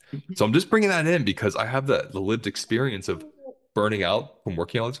again. So I'm just bringing that in because I have the lived experience of burning out from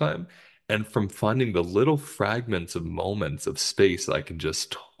working all the time and from finding the little fragments of moments of space that I can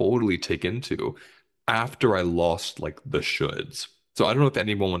just totally take into after I lost like the shoulds. So I don't know if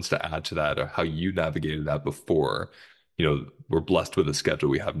anyone wants to add to that or how you navigated that before. We're blessed with the schedule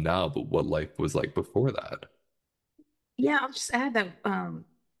we have now, but what life was like before that. Yeah, I'll just add that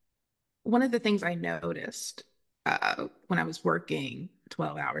one of the things I noticed when I was working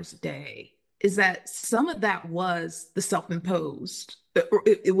 12 hours a day is that some of that was the self-imposed, or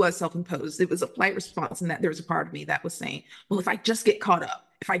it was self-imposed. It was a flight response, and that there was a part of me that was saying, well, if I just get caught up,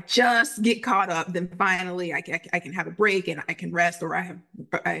 if I just get caught up, then finally I can have a break and I can rest, or I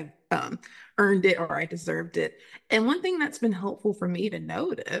have earned it, or I deserved it. And one thing that's been helpful for me to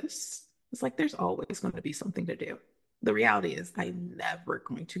notice is like there's always going to be something to do. The reality is I'm never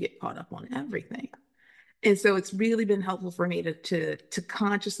going to get caught up on everything. And so it's really been helpful for me to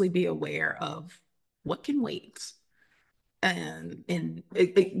consciously be aware of what can wait. And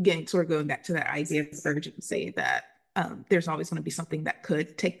again, sort of going back to that idea of urgency that there's always going to be something that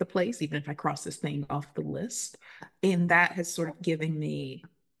could take the place, even if I cross this thing off the list. And that has sort of given me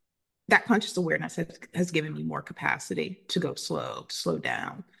that conscious awareness has given me more capacity to go slow, to slow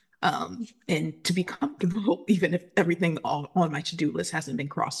down, and to be comfortable, even if everything on my to-do list hasn't been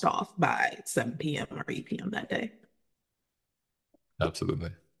crossed off by 7 p.m. or 8 p.m. that day.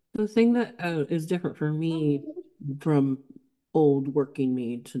 Absolutely. The thing that is different for me from old working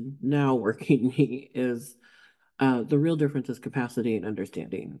me to now working me is The real difference is capacity and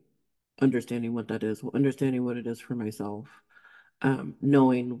understanding what that is, understanding what it is for myself,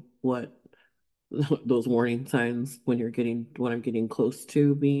 knowing what those warning signs when I'm getting close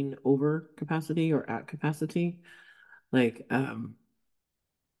to being over capacity or at capacity. Like,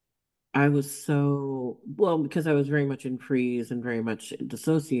 I was so well because I was very much in freeze and very much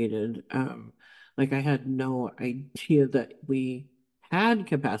dissociated. Like I had no idea that we had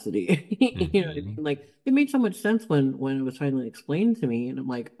capacity. You know what I mean? Hmm. Like it made so much sense when it was finally explained to me, and I'm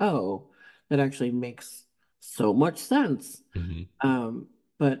like, oh, that actually makes so much sense. Hmm. Um,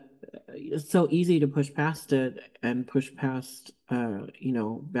 but it's so easy to push past it and push past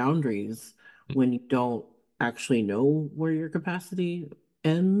boundaries when you don't actually know where your capacity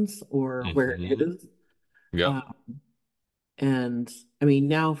ends or where it Hmm. is. Yep. Uh, and I mean,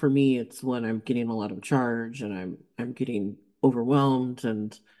 now for me, it's when I'm getting a lot of charge and I'm getting overwhelmed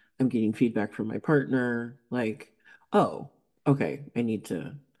and I'm getting feedback from my partner, like, oh, okay,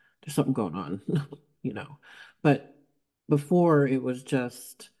 there's something going on, you know. But before it was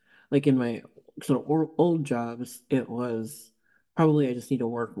just like in my sort of old jobs, it was probably I just need to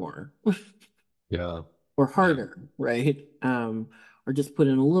work more Yeah. or Yeah. harder, right? Or just put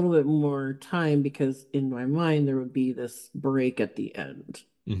in a little bit more time because in my mind there would be this break at the end,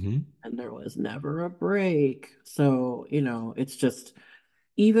 Hmm. and there was never a break. So, it's just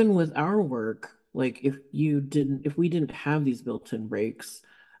even with our work, like if we didn't have these built-in breaks,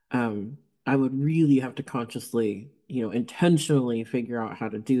 I would really have to consciously, intentionally figure out how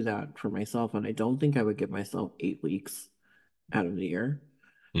to do that for myself. And I don't think I would give myself 8 weeks out of the year,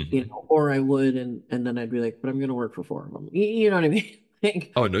 Hmm. or I would, and then I'd be like, but I'm going to work for 4 of them. You know what I mean?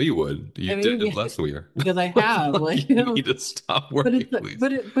 Like, Oh, no, you would. You I mean, did last year. because I have, You like, need to stop but working, it's please.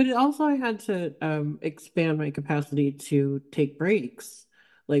 but it also I had to expand my capacity to take breaks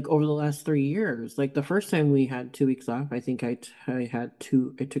like over the last 3 years. Like the first time we had 2 weeks off, I think I took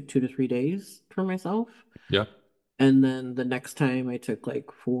 2 to 3 days for myself. Yeah. And then the next time I took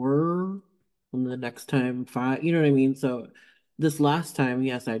like four, and the next time five, you know what I mean? So this last time,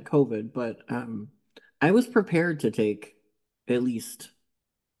 yes, I had COVID, but I was prepared to take at least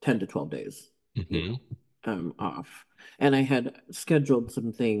 10 to 12 days, Hmm. off. And I had scheduled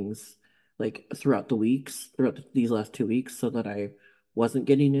some things like throughout these last 2 weeks so that I wasn't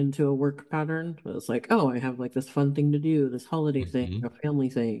getting into a work pattern. It was like, oh, I have like this fun thing to do, this holiday thing, Hmm. a family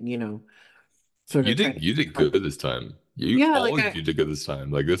thing, sort You of trying did to you did good this time. You yeah, all like of you did good this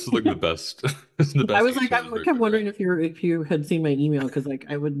time. Like this is like the best this is the I best was like, I HLN break kept program. wondering if you had seen my email because like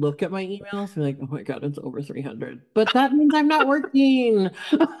I would look at my emails and be like, oh my God, it's over 300. But that means I'm not working.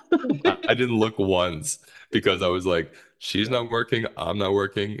 I didn't look once because I was like, she's not working, I'm not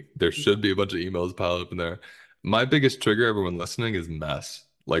working. There should be a bunch of emails piled up in there. My biggest trigger, everyone listening, is mess.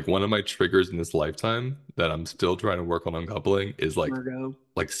 Like one of my triggers in this lifetime that I'm still trying to work on uncoupling is Virgo.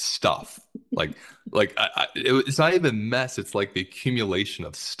 like stuff. Like it's not even mess, it's like the accumulation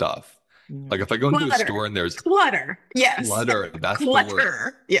of stuff. Yeah. Like if I go into a store Clutter. and there's Clutter. Yes. clutter, that's the word. Clutter.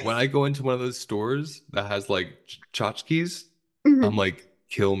 When Yes. I go into one of those stores that has like tchotchkes, I'm Mhm. like,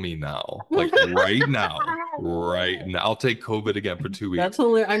 kill me now. Like right now. Right now. I'll take COVID again for 2 weeks. That's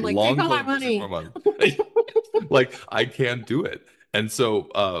hilarious. I'm like, take Long all my COVID for 6 more money. months. Like I can't do it. And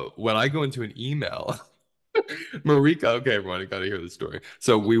so when I go into an email, Marika, okay, everyone, you gotta hear this story.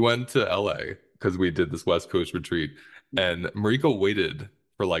 So we went to LA because we did this West Coast retreat, and Marika waited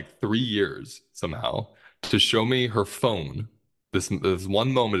for like 3 years somehow to show me her phone. This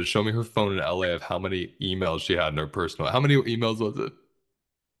one moment to show me her phone in LA of how many emails she had in her personal. How many emails was it?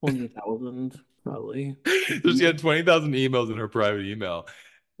 20,000, probably. So she had 20,000 emails in her private email.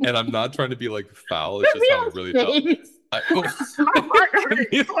 And I'm not trying to be like foul, it's just how it really The felt. real face. I, My heart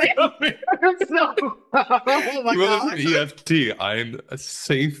hurts. So, oh my You want some gosh. EFT? I'm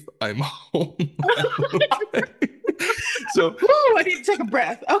safe. I'm home. I'm okay. So, Ooh, I need to take a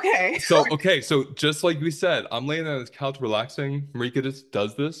breath. Okay. so just like we said, I'm laying on this couch relaxing. Marika just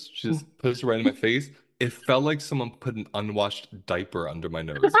does this. She just puts it right in my face. It felt like someone put an unwashed diaper under my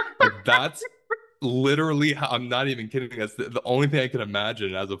nose. Like that's literally how, I'm not even kidding. That's the only thing I can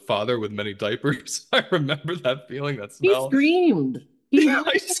imagine as a father with many diapers. I remember that feeling, that He smell. screamed. He I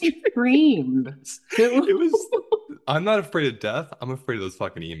literally screamed. It It was, was, I'm not afraid of death. I'm afraid of those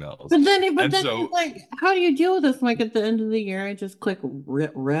fucking emails. but And then it's so, like, how do you deal with this? Like at the end of the year, I just click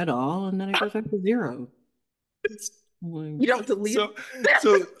read all, and then it goes back to zero. I'm You like, don't delete so,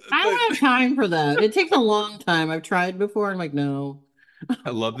 so, I but don't have time for that. It takes a long time. I've tried before. I'm like, no.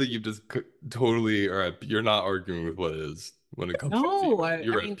 I love that you've just totally, all right, you're not arguing with what is. when it comes to these No, emails. I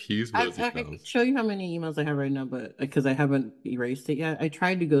You're at mean, peace with I, those I can emails. show you how many emails I have right now, but because I haven't erased it yet, I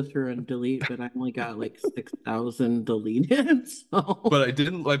tried to go through and delete, but I only got like 6,000 deleted. But So I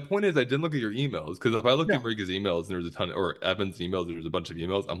didn't, my point is, I didn't look at your emails because if I looked at no. Marika's emails and there was a ton, or Evan's emails, there's a bunch of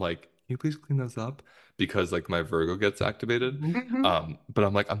emails, I'm like, can you please clean those up? Because like my Virgo gets activated. Mhm. Mhm. But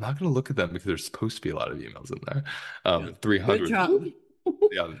I'm like, I'm not going to look at them because there's supposed to be a lot of emails in there. Yeah. Good 300. job.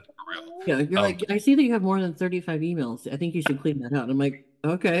 Yeah, for real. Yeah, you're Um, like, I see that you have more than 35 emails. I think you should clean that out. I'm like,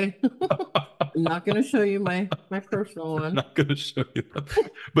 okay. I'm not gonna show you my personal I'm one. not gonna show you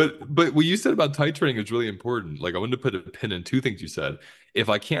that. But what you said about titrating is really important. Like I wanted to put a pin in two things you said. If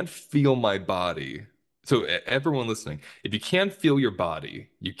I can't feel my body, so everyone listening, if you can't feel your body,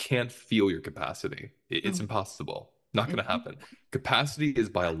 you can't feel your capacity. It's Mm, impossible. Not gonna mhm, happen. Capacity is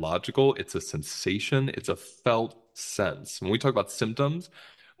biological, it's a sensation, it's a felt sense. When we talk about symptoms,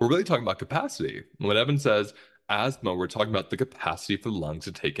 we're really talking about capacity. When Evan says asthma, we're talking about the capacity for the lungs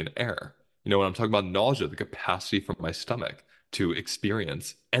to take in air. When I'm talking about nausea, the capacity for my stomach to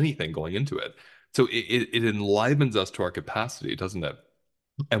experience anything going into it. So it enlivens us to our capacity, doesn't it?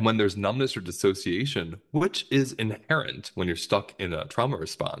 And when there's numbness or dissociation, which is inherent when you're stuck in a trauma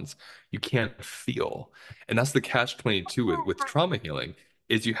response, you can't feel. And that's the catch 22 with trauma healing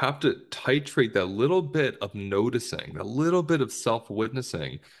is you have to titrate that little bit of noticing, a little bit of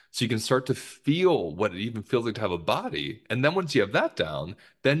self-witnessing, so you can start to feel what it even feels like to have a body. And then once you have that down,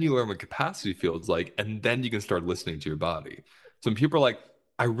 then you learn what capacity feels like, and then you can start listening to your body. So when people are like,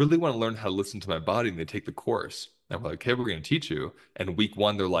 I really want to learn how to listen to my body, and they take the course. And we're like, okay, we're going to teach you. And week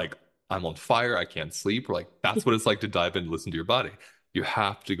one, they're like, I'm on fire. I can't sleep. We're like, that's what it's like to dive in and listen to your body. You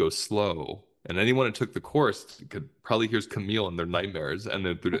have to go slow. And anyone who took the course could probably hears Camille in their nightmares and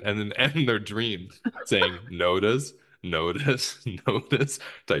in their dreams saying, notice, notice, notice,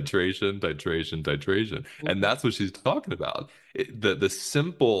 titration, titration, titration. And mhm. that's what she's talking about. The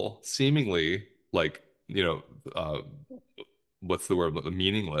simple, seemingly like, what's the word,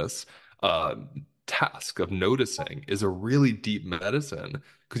 meaningless uh, task of noticing is a really deep medicine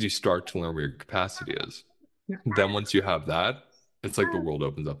because you start to learn where your capacity is. Then once you have that, it's like the world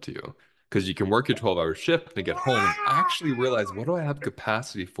opens up to you because you can work your 12-hour shift and get home and actually realize what do I have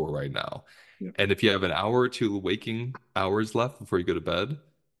capacity for right now? And if you have an hour or two waking hours left before you go to bed,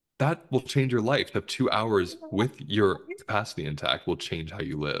 that will change your life. To have 2 hours with your capacity intact will change how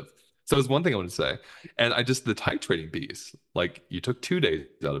you live. So it's one thing I want to say. And the titrating piece, like you took 2 days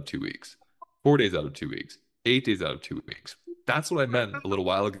out of 2 weeks, 4 days out of 2 weeks, 8 days out of 2 weeks. That's what I meant a little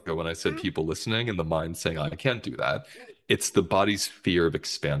while ago when I said people listening and the mind saying, I can't do that. It's the body's fear of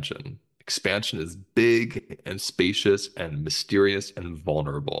expansion. Expansion is big and spacious and mysterious and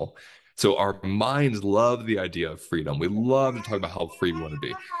vulnerable. So our minds love the idea of freedom. We love to talk about how free we want to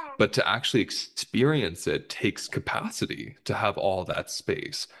be. But to actually experience it takes capacity to have all that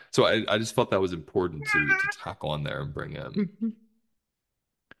space. So I just felt that was important to tack on there and bring in. Mhm.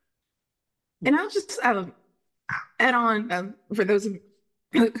 And I'll just add on for those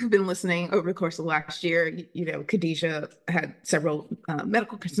who've been listening over the course of last year. Khadijah had several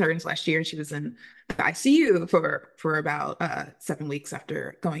medical concerns last year, and she was in the ICU for about 7 weeks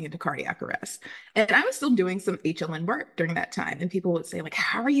after going into cardiac arrest. And I was still doing some HLN work during that time, and people would say like,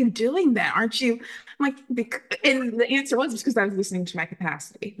 "How are you doing that? Aren't you?" I'm like, and the answer was because I was listening to my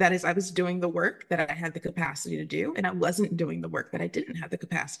capacity. That is, I was doing the work that I had the capacity to do, and I wasn't doing the work that I didn't have the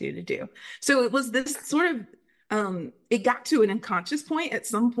capacity to do. So it was this sort of it got to an unconscious point at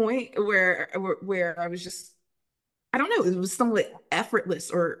some point where I was just, I don't know, it was somewhat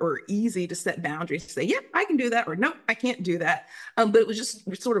effortless or easy to set boundaries to say, yep, I can do that, or nope, I can't do that. But it was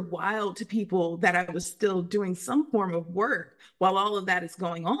just sort of wild to people that I was still doing some form of work while all of that is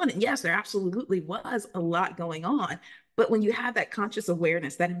going on. And yes, there absolutely was a lot going on. But when you have that conscious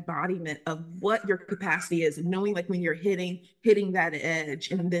awareness, that embodiment of what your capacity is, and knowing like when you're hitting that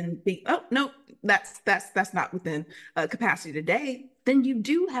edge, and then be, oh no, that's not within capacity today, then you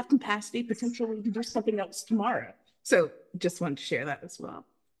do have capacity potentially to do something else tomorrow. So just wanted to share that as well.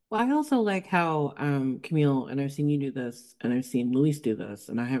 Well, I also like how Camille, and I've seen you do this, and I've seen Luis do this,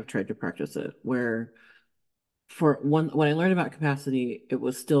 and I have tried to practice it, where for one, when I learned about capacity, it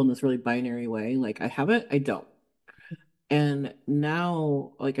was still in this really binary way, like I have it, I don't. And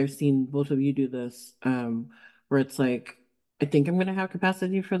now, like I've seen both of you do this, where it's like, I think I'm gonna have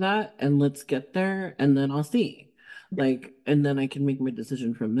capacity for that, and let's get there, and then I'll see. Like, and then I can make my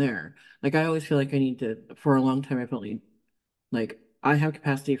decision from there. Like I always feel like I need to, for a long time, I felt like I have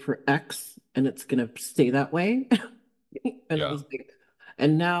capacity for X and it's gonna stay that way. And it Yeah. was like,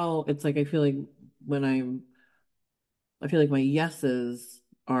 and now it's like when I feel like my yeses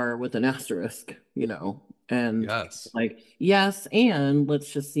are with an asterisk, and Yes. like, yes, and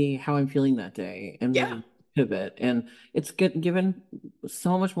let's just see how I'm feeling that day and Yeah. really pivot. And it's given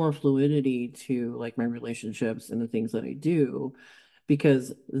so much more fluidity to like my relationships and the things that I do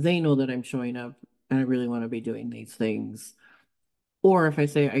because they know that I'm showing up and I really want to be doing these things. Or if I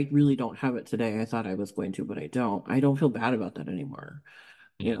say I really don't have it today, I thought I was going to, but I don't feel bad about that anymore.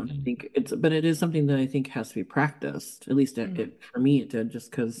 I Mhm. think but it is something that I think has to be practiced. At least Mhm. for me, it did, just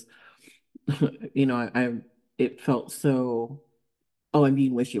because, it felt so, oh, I'm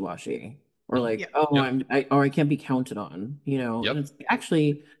being wishy-washy, or Mhm. like, Yep. oh, Yep. or I can't be counted on, and Yep. it's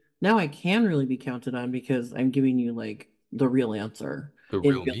actually now I can really be counted on because I'm giving you like the real answer The in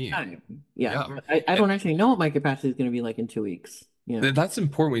real real me. time. Yeah. Yeah. I don't actually know what my capacity is going to be like in 2 weeks. That's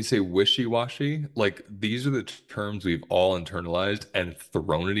important when you say wishy-washy. Like these are the terms we've all internalized and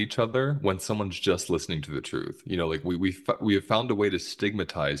thrown at each other when someone's just listening to the truth. Like we have found a way to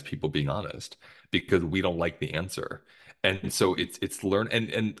stigmatize people being honest because we don't like the answer. And so it's learn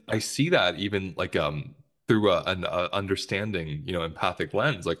and I see that even like through an understanding, empathic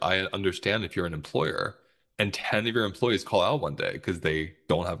lens. Like I understand if you're an employer and 10 of your employees call out one day because they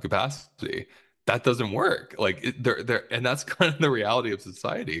don't have capacity, that doesn't work. Like and that's kind of the reality of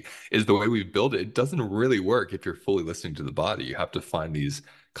society is the way we've built it. It doesn't really work if you're fully listening to the body. You have to find these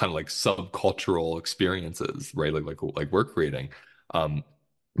kind of like subcultural experiences, right? Like we're creating. Um,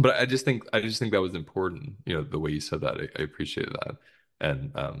 but I just think that was important. The way you said that, I appreciated that.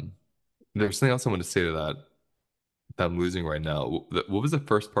 And there's something else I want to say to that I'm losing right now. What was the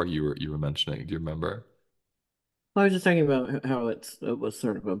first part you were mentioning? Do you remember? I was just talking about how it was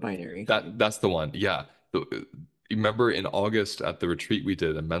sort of a binary thing. That's the one. Yeah. You remember in August at the retreat we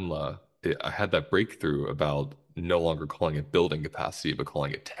did in Menla, I had that breakthrough about no longer calling it building capacity, but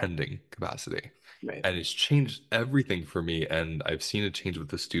calling it tending capacity. Right. And it's changed everything for me. And I've seen it change with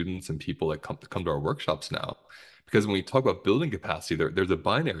the students and people that come to our workshops now. Because when we talk about building capacity, there's a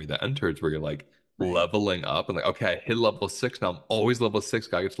binary that enters where you're like Right. leveling up and like, okay, I hit level 6 now. I'm always level 6,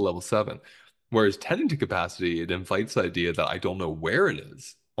 gotta get to level 7. Whereas tending to capacity, it invites the idea that I don't know where it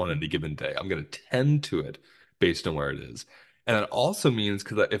is on any given day. I'm going to tend to it based on where it is. And that also means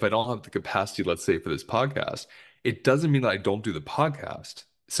because if I don't have the capacity, let's say for this podcast, it doesn't mean that I don't do the podcast.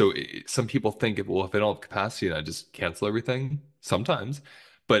 So some people think, well, if I don't have capacity, and I just cancel everything. Sometimes,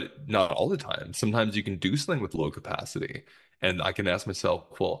 but not all the time. Sometimes you can do something with low capacity, and I can ask myself,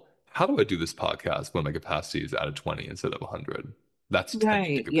 well, how do I do this podcast when my capacity is at a 20 instead of 100? That's tending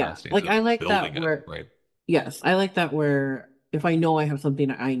to Right. Yeah. capacity Like instead I of like that building it, where, right? yes, I like that where if I know I have something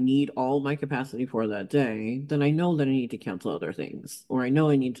I need all my capacity for that day, then I know that I need to cancel other things, or I know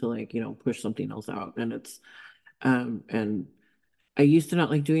I need to like, push something else out. And I used to not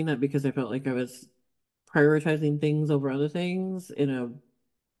like doing that because I felt like I was prioritizing things over other things in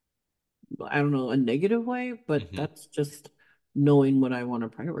I don't know, a negative way, but Hmm. that's just knowing what I want to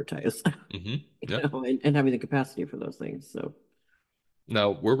prioritize, Yep. and having the capacity for those things. So,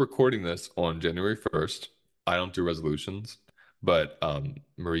 Now we're recording this on January 1st. I don't do resolutions, but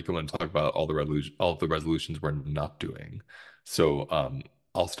Marika want to talk about all the resolutions we're not doing. So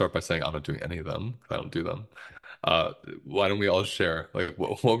I'll start by saying I'm not doing any of them. I don't do them. Uh, why don't we all share like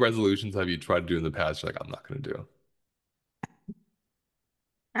what resolutions have you tried to do in the past? You're like, I'm not going to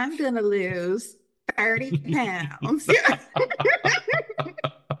I'm gonna lose 30 pounds. do.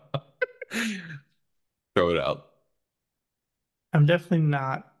 Throw it out. I'm definitely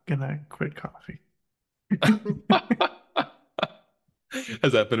not gonna quit coffee.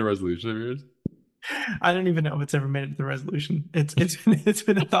 Has that been a resolution of yours? I don't even know if it's ever made it to the resolution. It's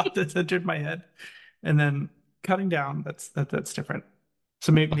been a thought that's entered my head, and then cutting down that's different.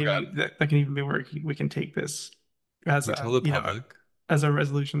 So maybe Oh my God. maybe that can even be where we can take this as Can we tell the public? as a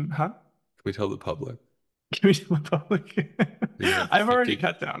resolution, huh? Can we tell the public? Can we tell the public? We have I've already 50,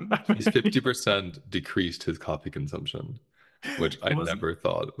 cut down. he's 50% decreased his coffee consumption, which It I wasn't never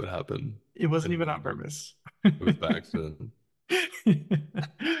thought would happen it wasn't in even on Melbourne. purpose. It was by accident.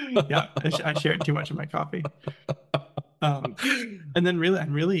 Yeah, I shared too much of my coffee. Um, and then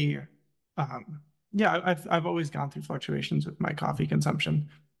really, um, yeah, I've always gone through fluctuations with my coffee consumption,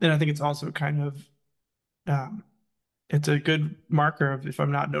 and I think it's also kind of um, it's a good marker of if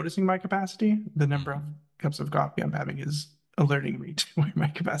I'm not noticing my capacity, the number of cups of coffee I'm having is alerting me to where my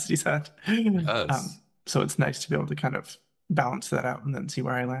capacity's at. Yes. So it's nice to be able to kind of balance that out and then see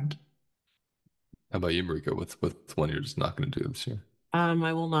where I land. How about you, Marika? What's one you're just not going to do this year? I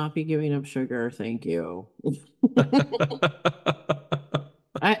will not be giving up sugar. Thank you.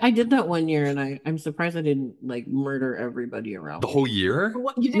 I did that one year, and I'm surprised I didn't like murder everybody around The me. whole year?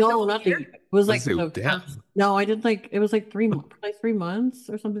 What you did No, the whole not the. year? It was I like say, the damn, first. No, I did like it was like like 3 months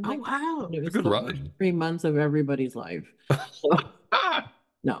or something Oh like that. wow. And it it's a was good the first run. 3 months of everybody's life. So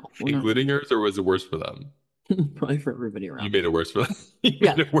no, we're not Including yours, or was it worse for them? probably for everybody You around made me. it worse for them. You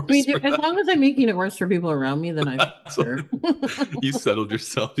Yeah, made it I mean, worse for as them. long as I'm making it worse for people around me, then I feel So better. you settled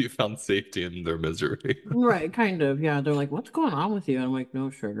yourself. You found safety in their misery. Right, kind of. Yeah, they're like, "What's going on with you?" I'm like, "No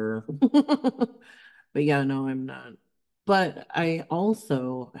sugar." But yeah, no, I'm not. But I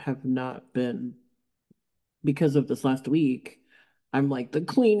also have not been because of this last week. I'm like the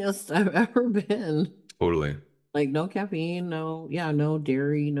cleanest I've ever been. Totally. Like no caffeine, no, yeah, no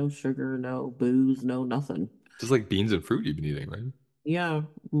dairy, no sugar, no booze, no nothing. Just like beans and fruit you've been eating, right? Yeah,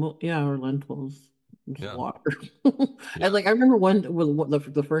 yeah, or lentils, just Yeah. water. Yeah. And like I remember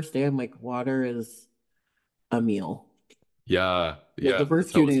the first day, I'm like, water is a meal. Yeah. Like Yeah. the first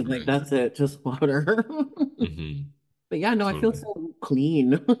That's how two it was days, for like me. that's it, just water. Hmm. But yeah, no, I feel Totally. so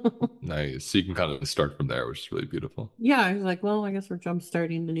clean. Nice. So you can kind of start from there, which is really beautiful. Yeah, I was like, well, I guess we're jump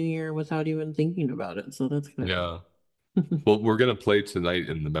starting the new year without even thinking about it. So that's good. Yeah. Well, we're gonna play tonight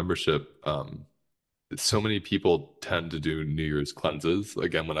in the membership. So many people tend to do New Year's cleanses.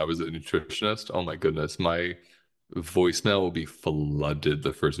 Again, when I was a nutritionist, oh my goodness, my voicemail will be flooded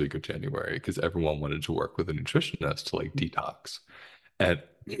the first week of January because everyone wanted to work with a nutritionist to like detox. And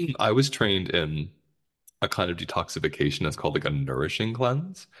I was trained in a kind of detoxification that's called like a nourishing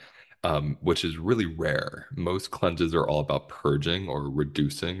cleanse, which is really rare. Most cleanses are all about purging or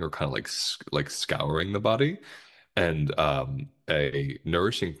reducing or kind of like scouring the body. And a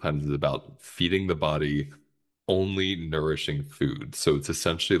nourishing cleanse is about feeding the body only nourishing food. So it's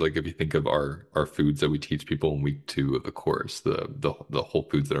essentially like if you think of our foods that we teach people in week 2 of the course, the whole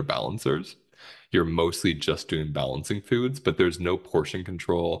foods that are balancers. You're mostly just doing balancing foods, but there's no portion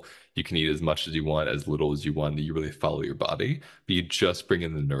control. You can eat as much as you want, as little as you want. You really follow your body, but you just bring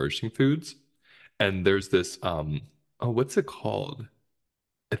in the nourishing foods. And there's this oh, what's it called?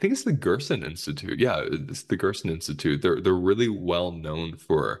 I think it's the Gerson Institute. Yeah, it's the Gerson Institute. They're really well known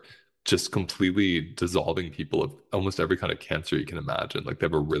for just completely dissolving people of almost every kind of cancer you can imagine. Like they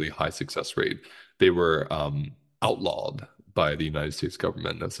have a really high success rate. They were outlawed by the United States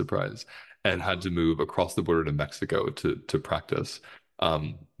government, no surprise, and had to move across the border to Mexico to practice,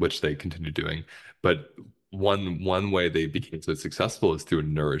 which they continue doing. But one way they became so successful is through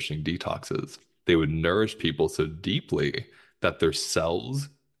nourishing detoxes. They would nourish people so deeply that their cells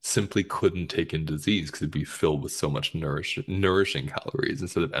simply couldn't take in disease because it'd be filled with so much nourishing calories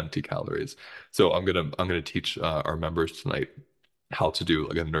instead of empty calories. So I'm gonna teach our members tonight how to do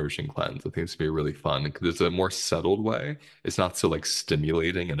like a nourishing cleanse. I think it's gonna be really fun because it's a more settled way. It's not so like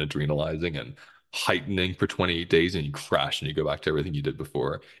stimulating and adrenalizing and heightening for 28 days and you crash and you go back to everything you did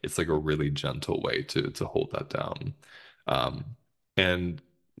before. It's like a really gentle way to hold that down. Um, and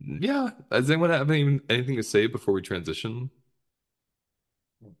yeah, does anyone have anything to say before we transition?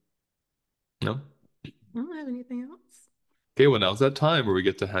 No? I don't have anything else. Okay, well, now's that time where we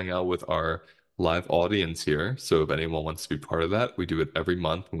get to hang out with our live audience here. So if anyone wants to be part of that, we do it every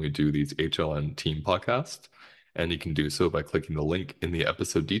month when we do these HLN team podcasts. And you can do so by clicking the link in the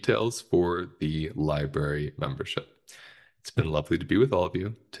episode details for the library membership. It's been lovely to be with all of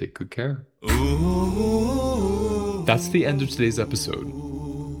you. Take good care. That's the end of today's episode.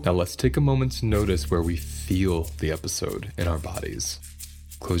 Now let's take a moment to notice where we feel the episode in our bodies.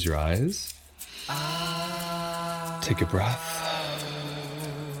 Close your eyes. Take a breath.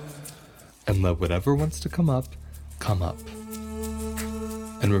 And let whatever wants to come up, come up.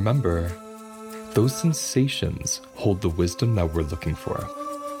 And remember, those sensations hold the wisdom that we're looking for.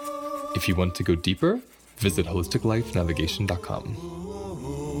 If you want to go deeper, visit holisticlifenavigation.com.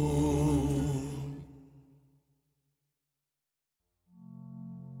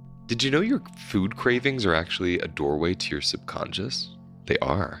 Did you know your food cravings are actually a doorway to your subconscious? They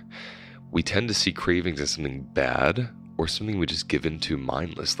are. We tend to see cravings as something bad or something we just give into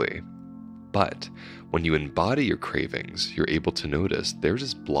mindlessly. But when you embody your cravings, you're able to notice they're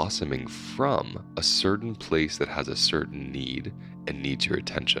just blossoming from a certain place that has a certain need and needs your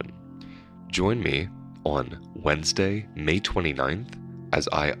attention. Join me on Wednesday, May 29th, as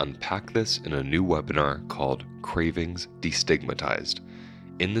I unpack this in a new webinar called Cravings Destigmatized.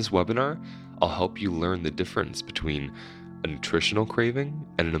 In this webinar, I'll help you learn the difference between a nutritional craving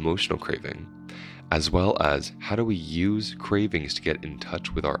and an emotional craving, as well as how do we use cravings to get in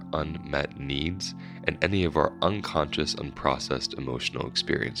touch with our unmet needs and any of our unconscious, unprocessed emotional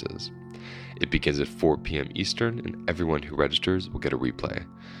experiences. It begins at 4 p.m. Eastern, and everyone who registers will get a replay.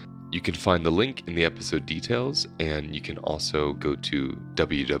 You can find the link in the episode details, and you can also go to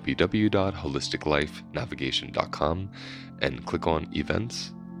www.holisticlifenavigation.com and click on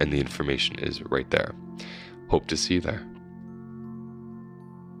events, and the information is right there. Hope to see you there.